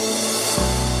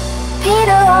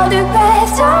 Peter, hold your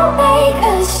breath, don't make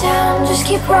a sound. Just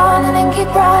keep running and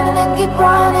keep running and keep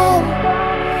running.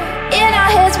 In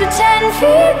our heads we're 10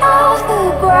 feet off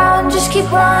the ground. Just keep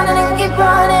running and keep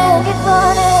running, keep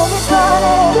running, keep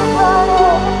running, keep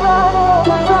running, keep running,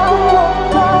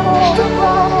 keep running, keep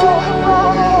running, keep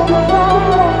running, keep running.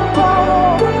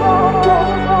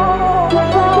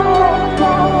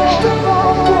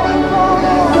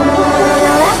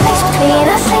 Between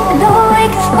us sleeping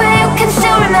awake, where you can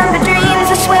still remember dreams.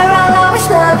 I swear I'll always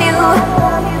love you.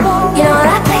 You know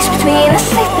that place between us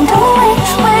sleeping awake,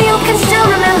 where you can still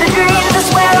remember dreams. I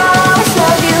swear I'll always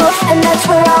love you, and that's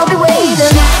where I'll be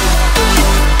waiting.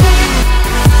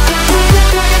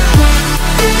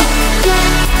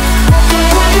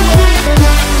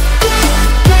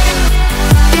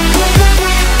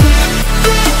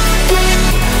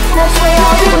 That's where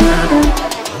I'll be waiting.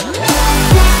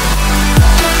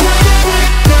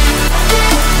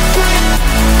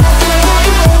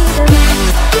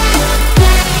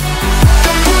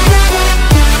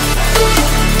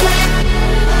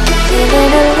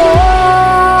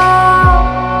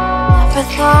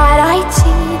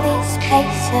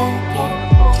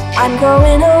 I'm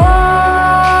growing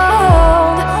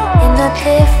old. In a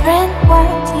different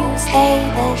world you stay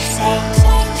the same.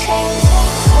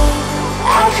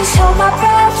 I just hold my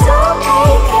breath, don't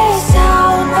make a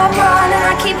sound. I'm running,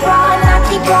 I keep running, I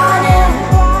keep running.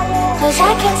 Cause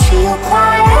I can see you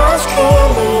quite as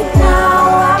clearly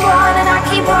now. I'm running, I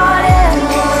keep running.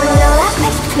 You know that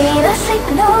place between us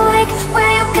sleeping awake,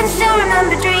 where you can still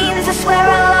remember dreams. I swear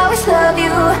I'll always love you.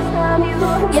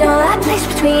 You know that place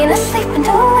between us sleeping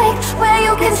awake, where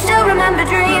you can still remember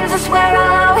dreams. I swear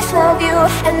I'll always love you,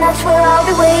 and that's where I'll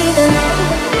be waiting.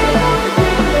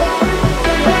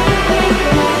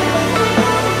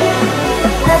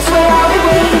 That's where I'll be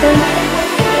waiting.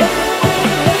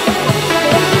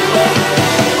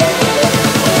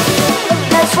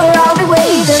 That's where I'll be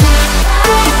waiting.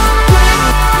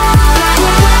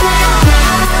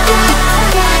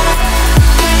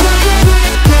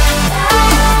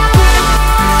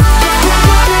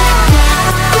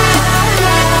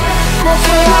 That's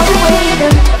where I'll be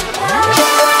waiting.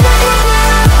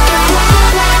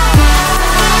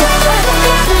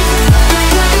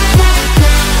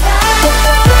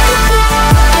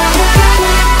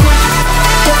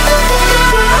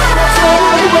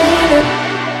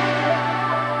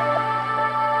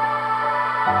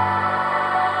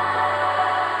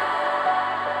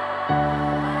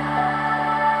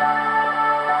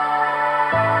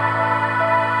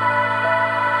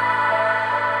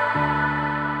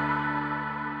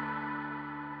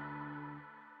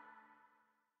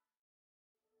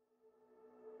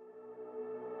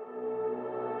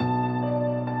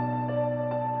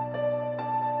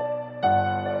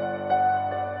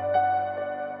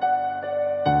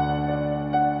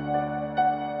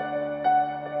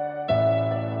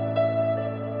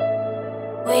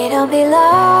 We don't belong,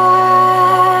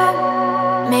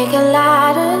 making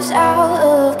ladders out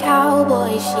of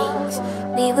cowboy sheets.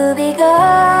 We will be gone,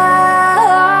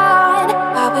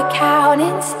 while we're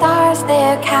counting stars,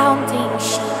 they're counting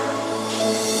sheep.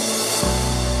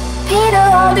 Peter,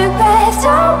 hold your breath,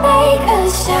 don't make a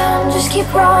sound. Just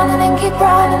keep running and keep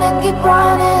running and keep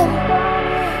running.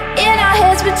 In our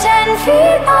heads we're 10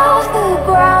 feet off the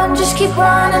ground. Just keep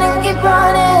running and keep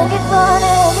running, keep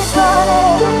running, keep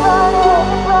running, keep running,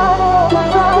 keep running,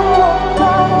 keep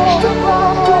running, keep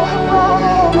running,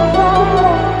 keep running, keep running,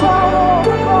 keep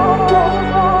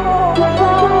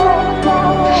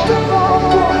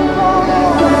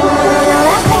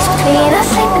between us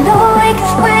sleeping awake,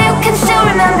 where you can still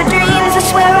remember dreams. I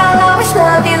swear I'll always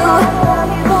love you.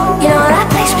 You know that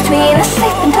place between us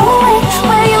sleeping awake,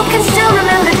 where you can still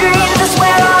remember dreams. I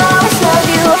swear I'll always love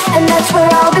you, and that's where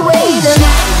I'll be waiting.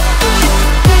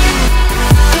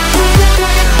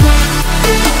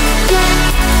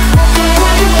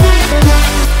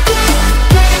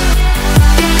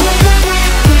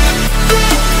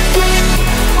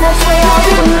 That's where I'll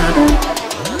be waiting.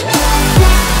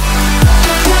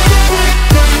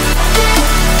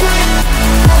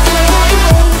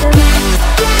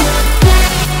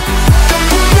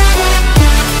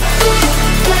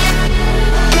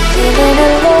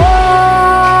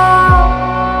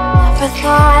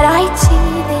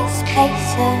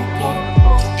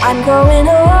 I'm growing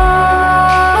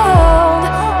old.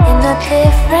 In a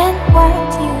different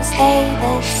world you stay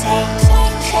the same.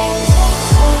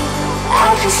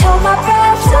 I just hold my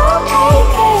breath, don't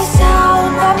make a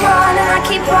sound. I'm running, I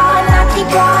keep running, I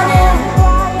keep running.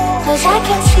 Cause I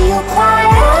can see you quite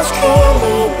as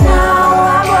clearly now.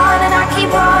 I'm running, I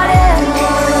keep running.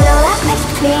 You know that place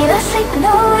between us sleeping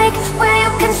awake, where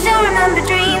you can still remember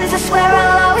dreams. I swear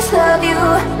I'll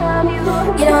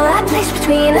You know that place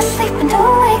between asleep and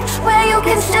awake, where you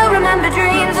can still remember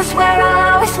dreams. I swear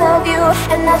I'll always love you,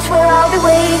 and that's where I'll be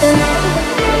waiting.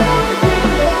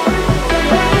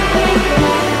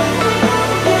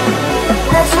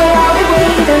 That's where I'll be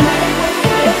waiting.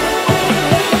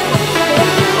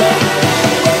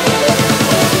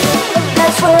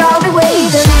 That's where I'll be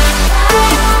waiting.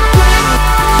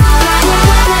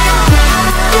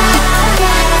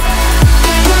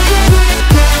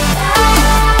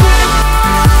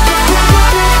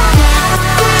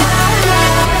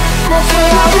 That's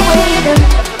where I'll be waiting.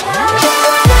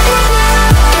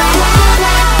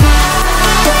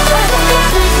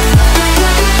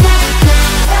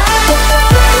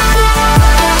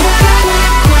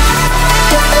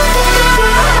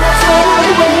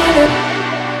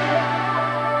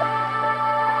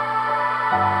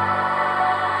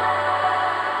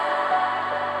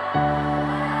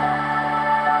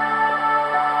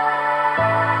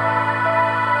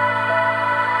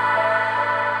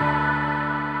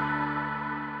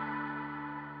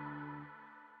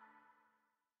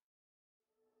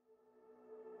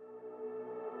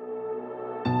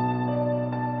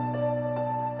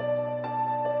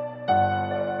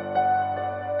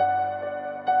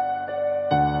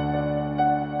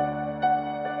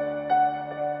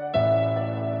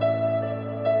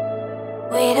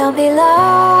 We don't belong,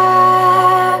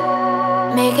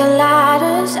 making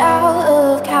ladders out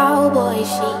of cowboy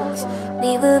sheets.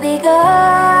 We will be gone,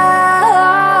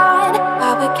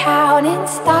 while we're counting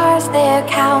stars, they're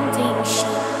counting sheep.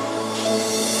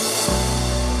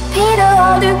 Peter,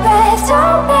 hold your breath,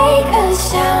 don't make a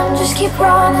sound. Just keep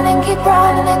running and keep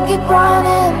running and keep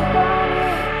running.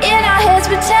 In our heads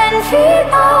we're 10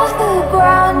 feet off the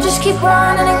ground. Just keep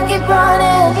running and keep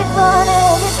running, keep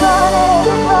running, keep running,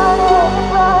 keep running.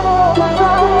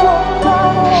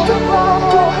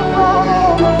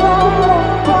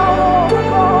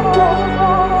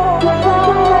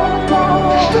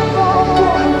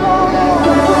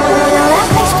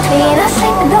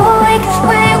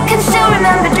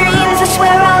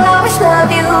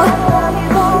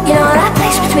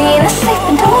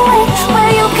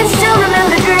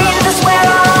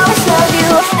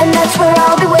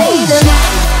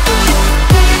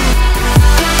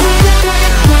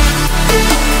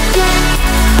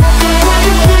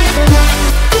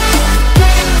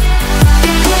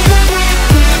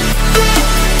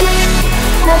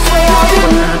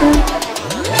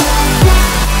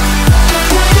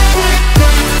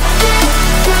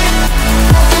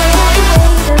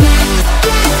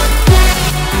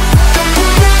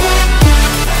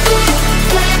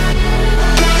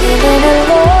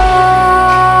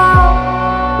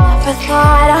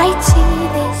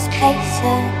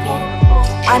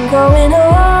 I'm growing old.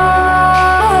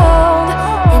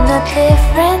 In a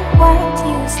different world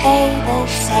you stay the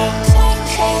same.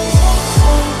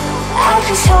 I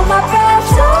just hold my breath,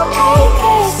 don't make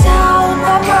a sound.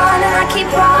 I'm running, I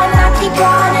keep running, I keep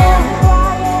running.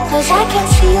 Cause I can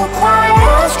see you quite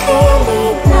as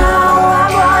clearly now.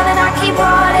 I'm running, I keep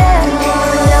running.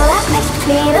 You know that place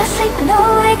between asleep and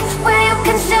awake, where you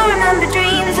can still remember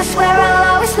dreams. I swear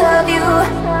I'll always love you.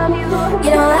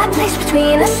 You know that place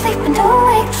between asleep and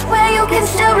awake, where you can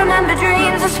still remember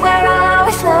dreams. I swear I'll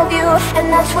always love you, and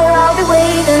that's where I'll be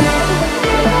waiting.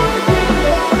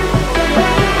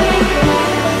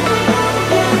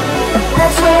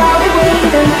 That's where I'll be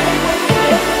waiting.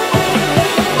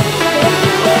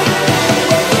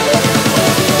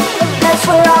 That's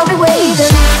where I'll be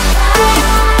waiting.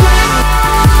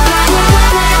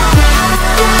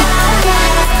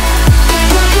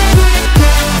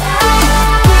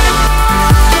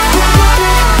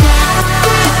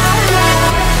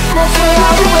 That's where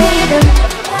I'll be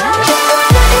waiting.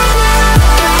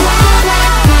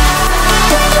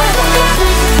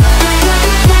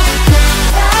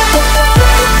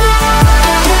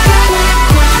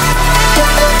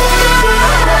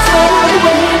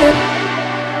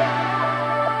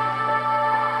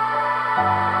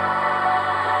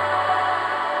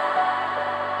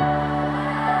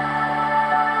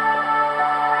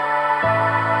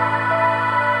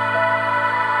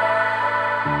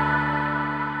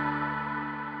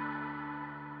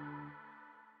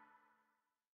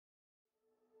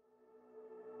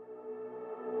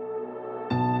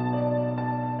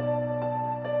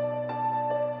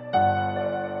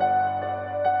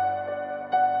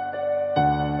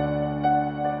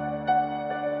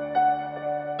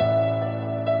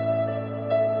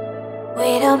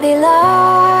 We don't belong,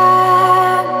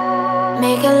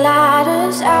 making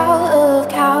ladders out of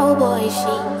cowboy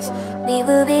sheets. We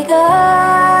will be gone,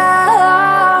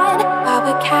 while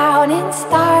we're counting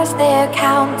stars, they're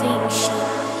counting sheep.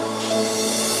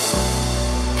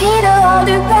 Peter, hold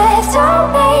your breath, don't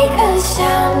make a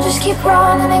sound. Just keep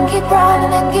running and keep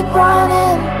running and keep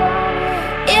running.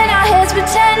 In our heads we're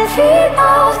 10 feet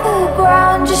off the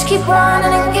ground. Just keep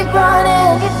running and keep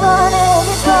running. Keep running,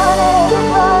 keep running,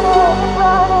 keep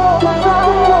running, keep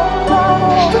running, keep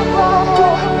running, keep running, keep running,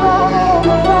 keep running, keep running.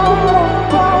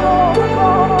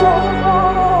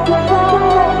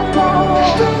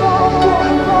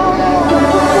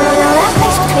 That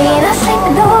place between us, sleep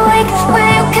and awake,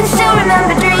 where you can still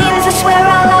remember dreams. I swear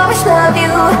I'll always love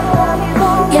you.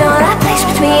 You know that place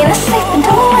between us, sleep and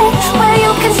awake, where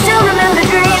you can still remember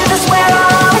dreams. I swear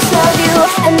I'll always love you,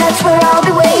 and that's where I'll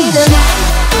be waiting.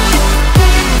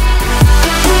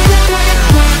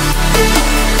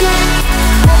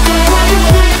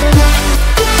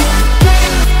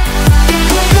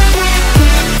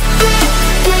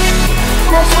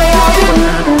 That's where I'll be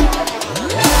waiting.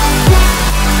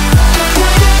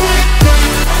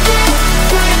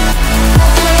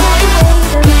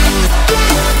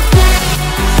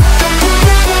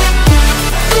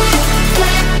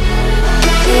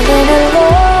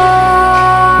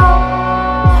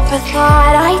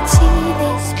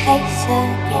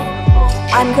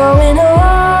 I'm growing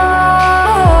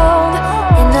old.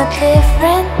 In a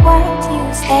different world you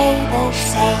stay the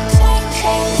same.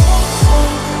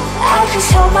 I just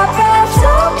hold my breath,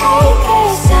 don't make a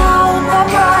sound. I'm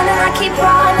running, I keep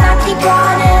running, I keep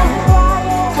running.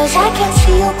 Cause I can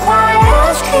see you quite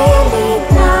as clearly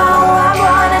now. I'm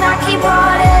running, I keep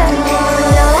running.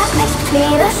 You know that place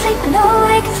between us, sleep and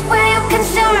awake, where you can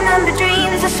still remember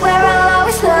dreams. I swear I'll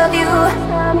always love you.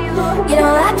 You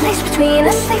know that place between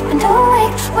us, sleep and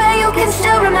awake, where you can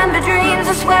still remember dreams.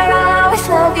 I swear I'll always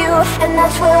love you, and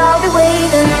that's where I'll be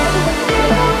waiting.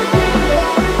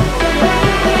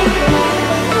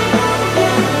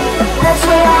 That's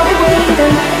where I'll be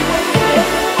waiting.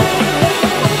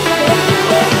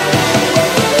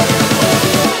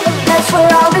 That's where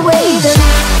I'll be waiting.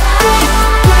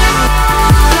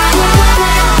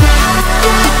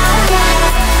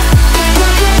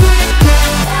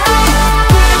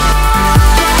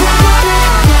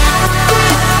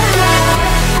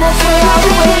 That's where I'll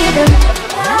be waiting.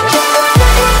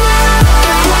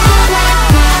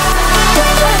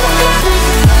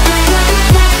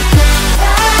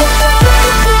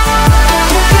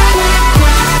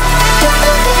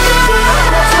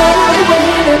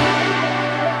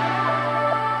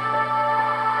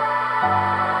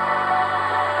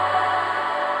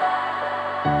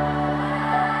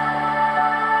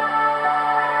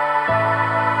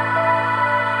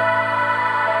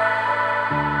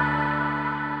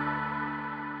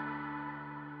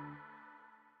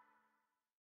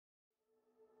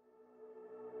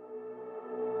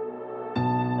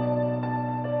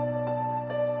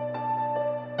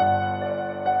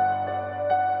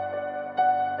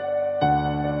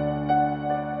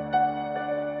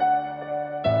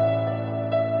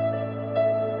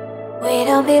 We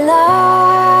don't belong,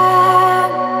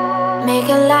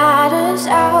 making ladders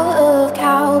out of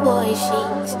cowboy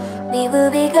sheets. We will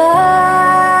be gone,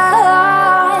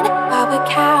 while we're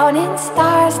counting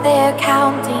stars, they're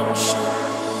counting sheep.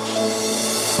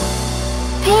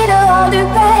 Peter, hold your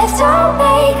breath, don't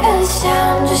make a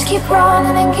sound. Just keep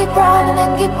running and keep running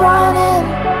and keep running.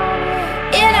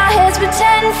 In our heads we're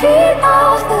 10 feet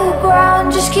off the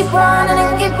ground. Just keep running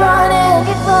and keep running.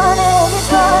 Keep running,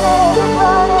 keep running, keep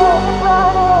running,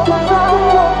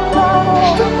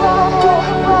 keep running, keep running,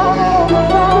 keep running, keep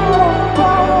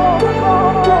running, keep running.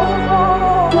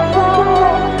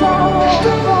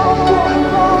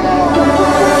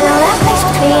 You know that place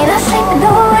between us, sleep and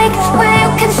awake, where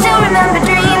you can still remember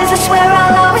dreams. I swear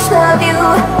I'll always love you.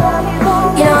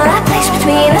 You know that place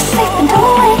between us, sleep and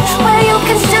awake, where you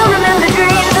can still remember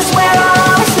dreams. I swear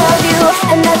I'll always love you,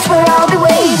 and that's where I'll be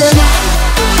waiting.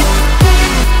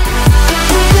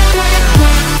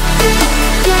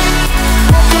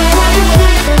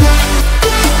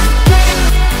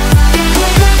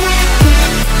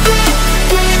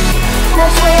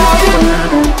 That's where I'll be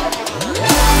waiting.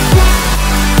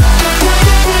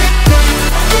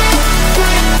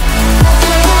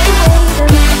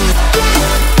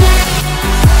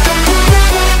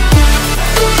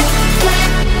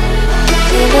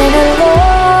 Living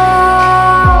alone,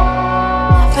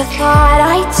 never thought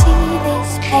I'd see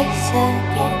this place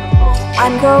again.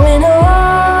 I'm growing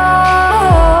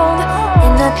old.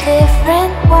 In a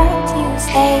different world you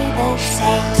stay the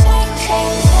same.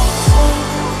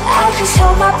 I just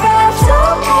hold my breath,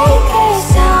 don't make a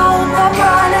sound. I'm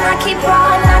running, I keep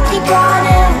running, I keep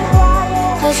running.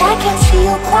 Cause I can see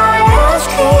you quite as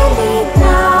clearly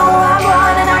now. I'm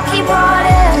running, I keep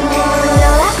running. You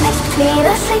know that place between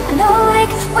us, sleep and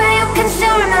awake, where you can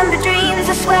still remember dreams.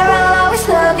 I swear I'll always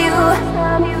love you.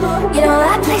 You know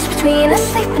that place between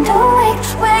asleep and awake,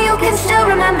 where you can still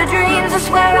remember dreams. I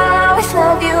swear I'll always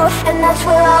love you, and that's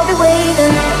where I'll be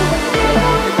waiting.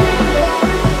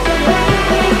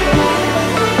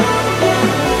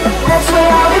 That's where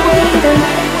I'll be waiting.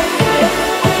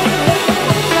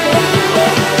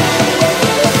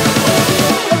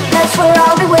 That's where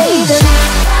I'll be waiting.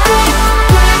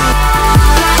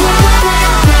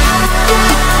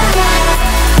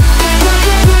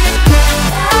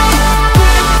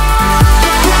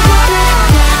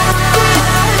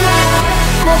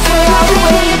 That's where I'll be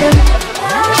waiting.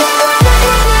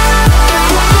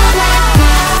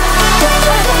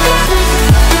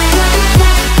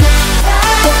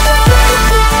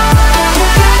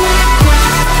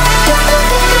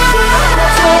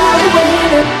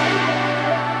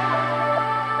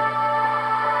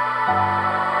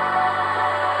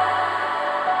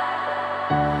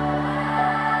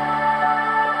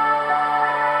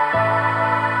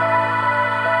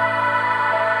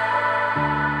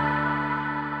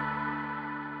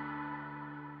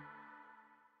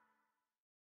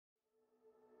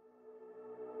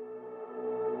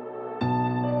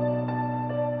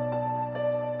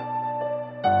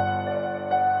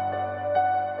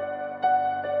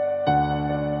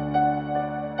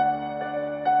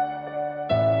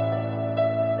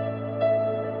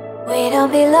 We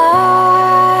don't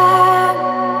belong,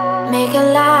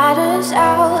 making ladders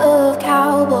out of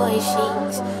cowboy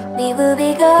sheets. We will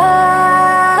be gone,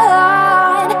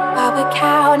 while we're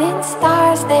counting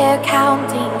stars, they're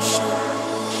counting sheep.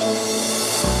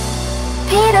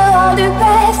 Peter, hold your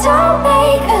breath, don't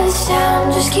make a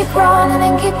sound. Just keep running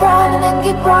and keep running and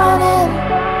keep running.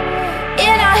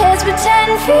 In our heads we're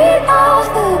 10 feet off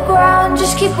the ground.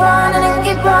 Just keep running and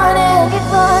keep running, keep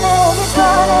running, keep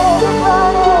running, keep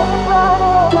running.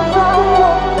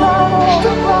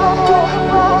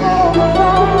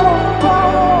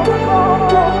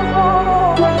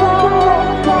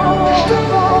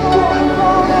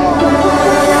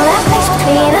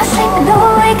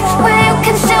 Where you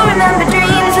can still remember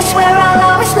dreams. I swear I'll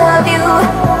always love you.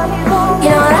 You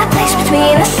know that place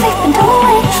between asleep and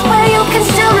awake, where you can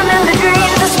still remember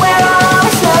dreams. I swear I'll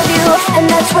always love you, and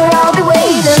that's where I'll be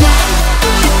waiting.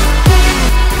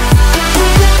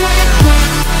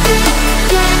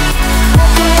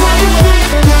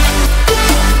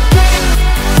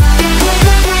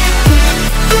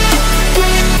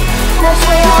 That's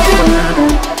where I'll be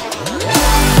waiting.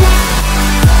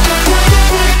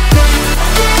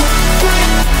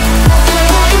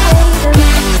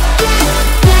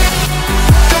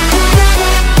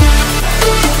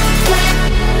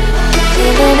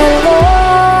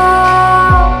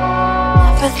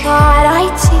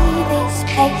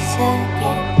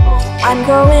 I'm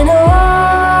growing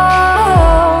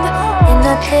old. In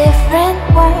a different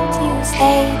world you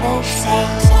stay the same.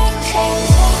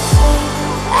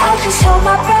 I just hold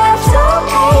my breath, don't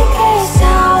make a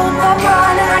sound. I'm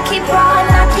running, I keep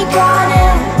running, I keep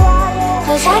running,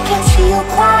 'cause I can see you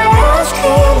quite as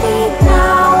clearly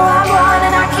now. I'm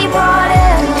running, I keep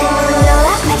running. You know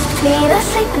that place between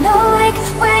asleep and awake,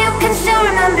 where you can still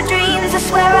remember dreams. I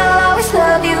swear I'll always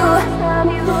love you.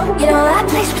 You know that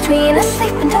place between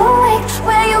asleep and awake,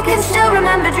 where you can still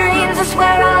remember dreams. I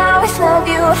swear I'll always love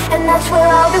you, and that's where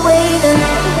I'll be waiting.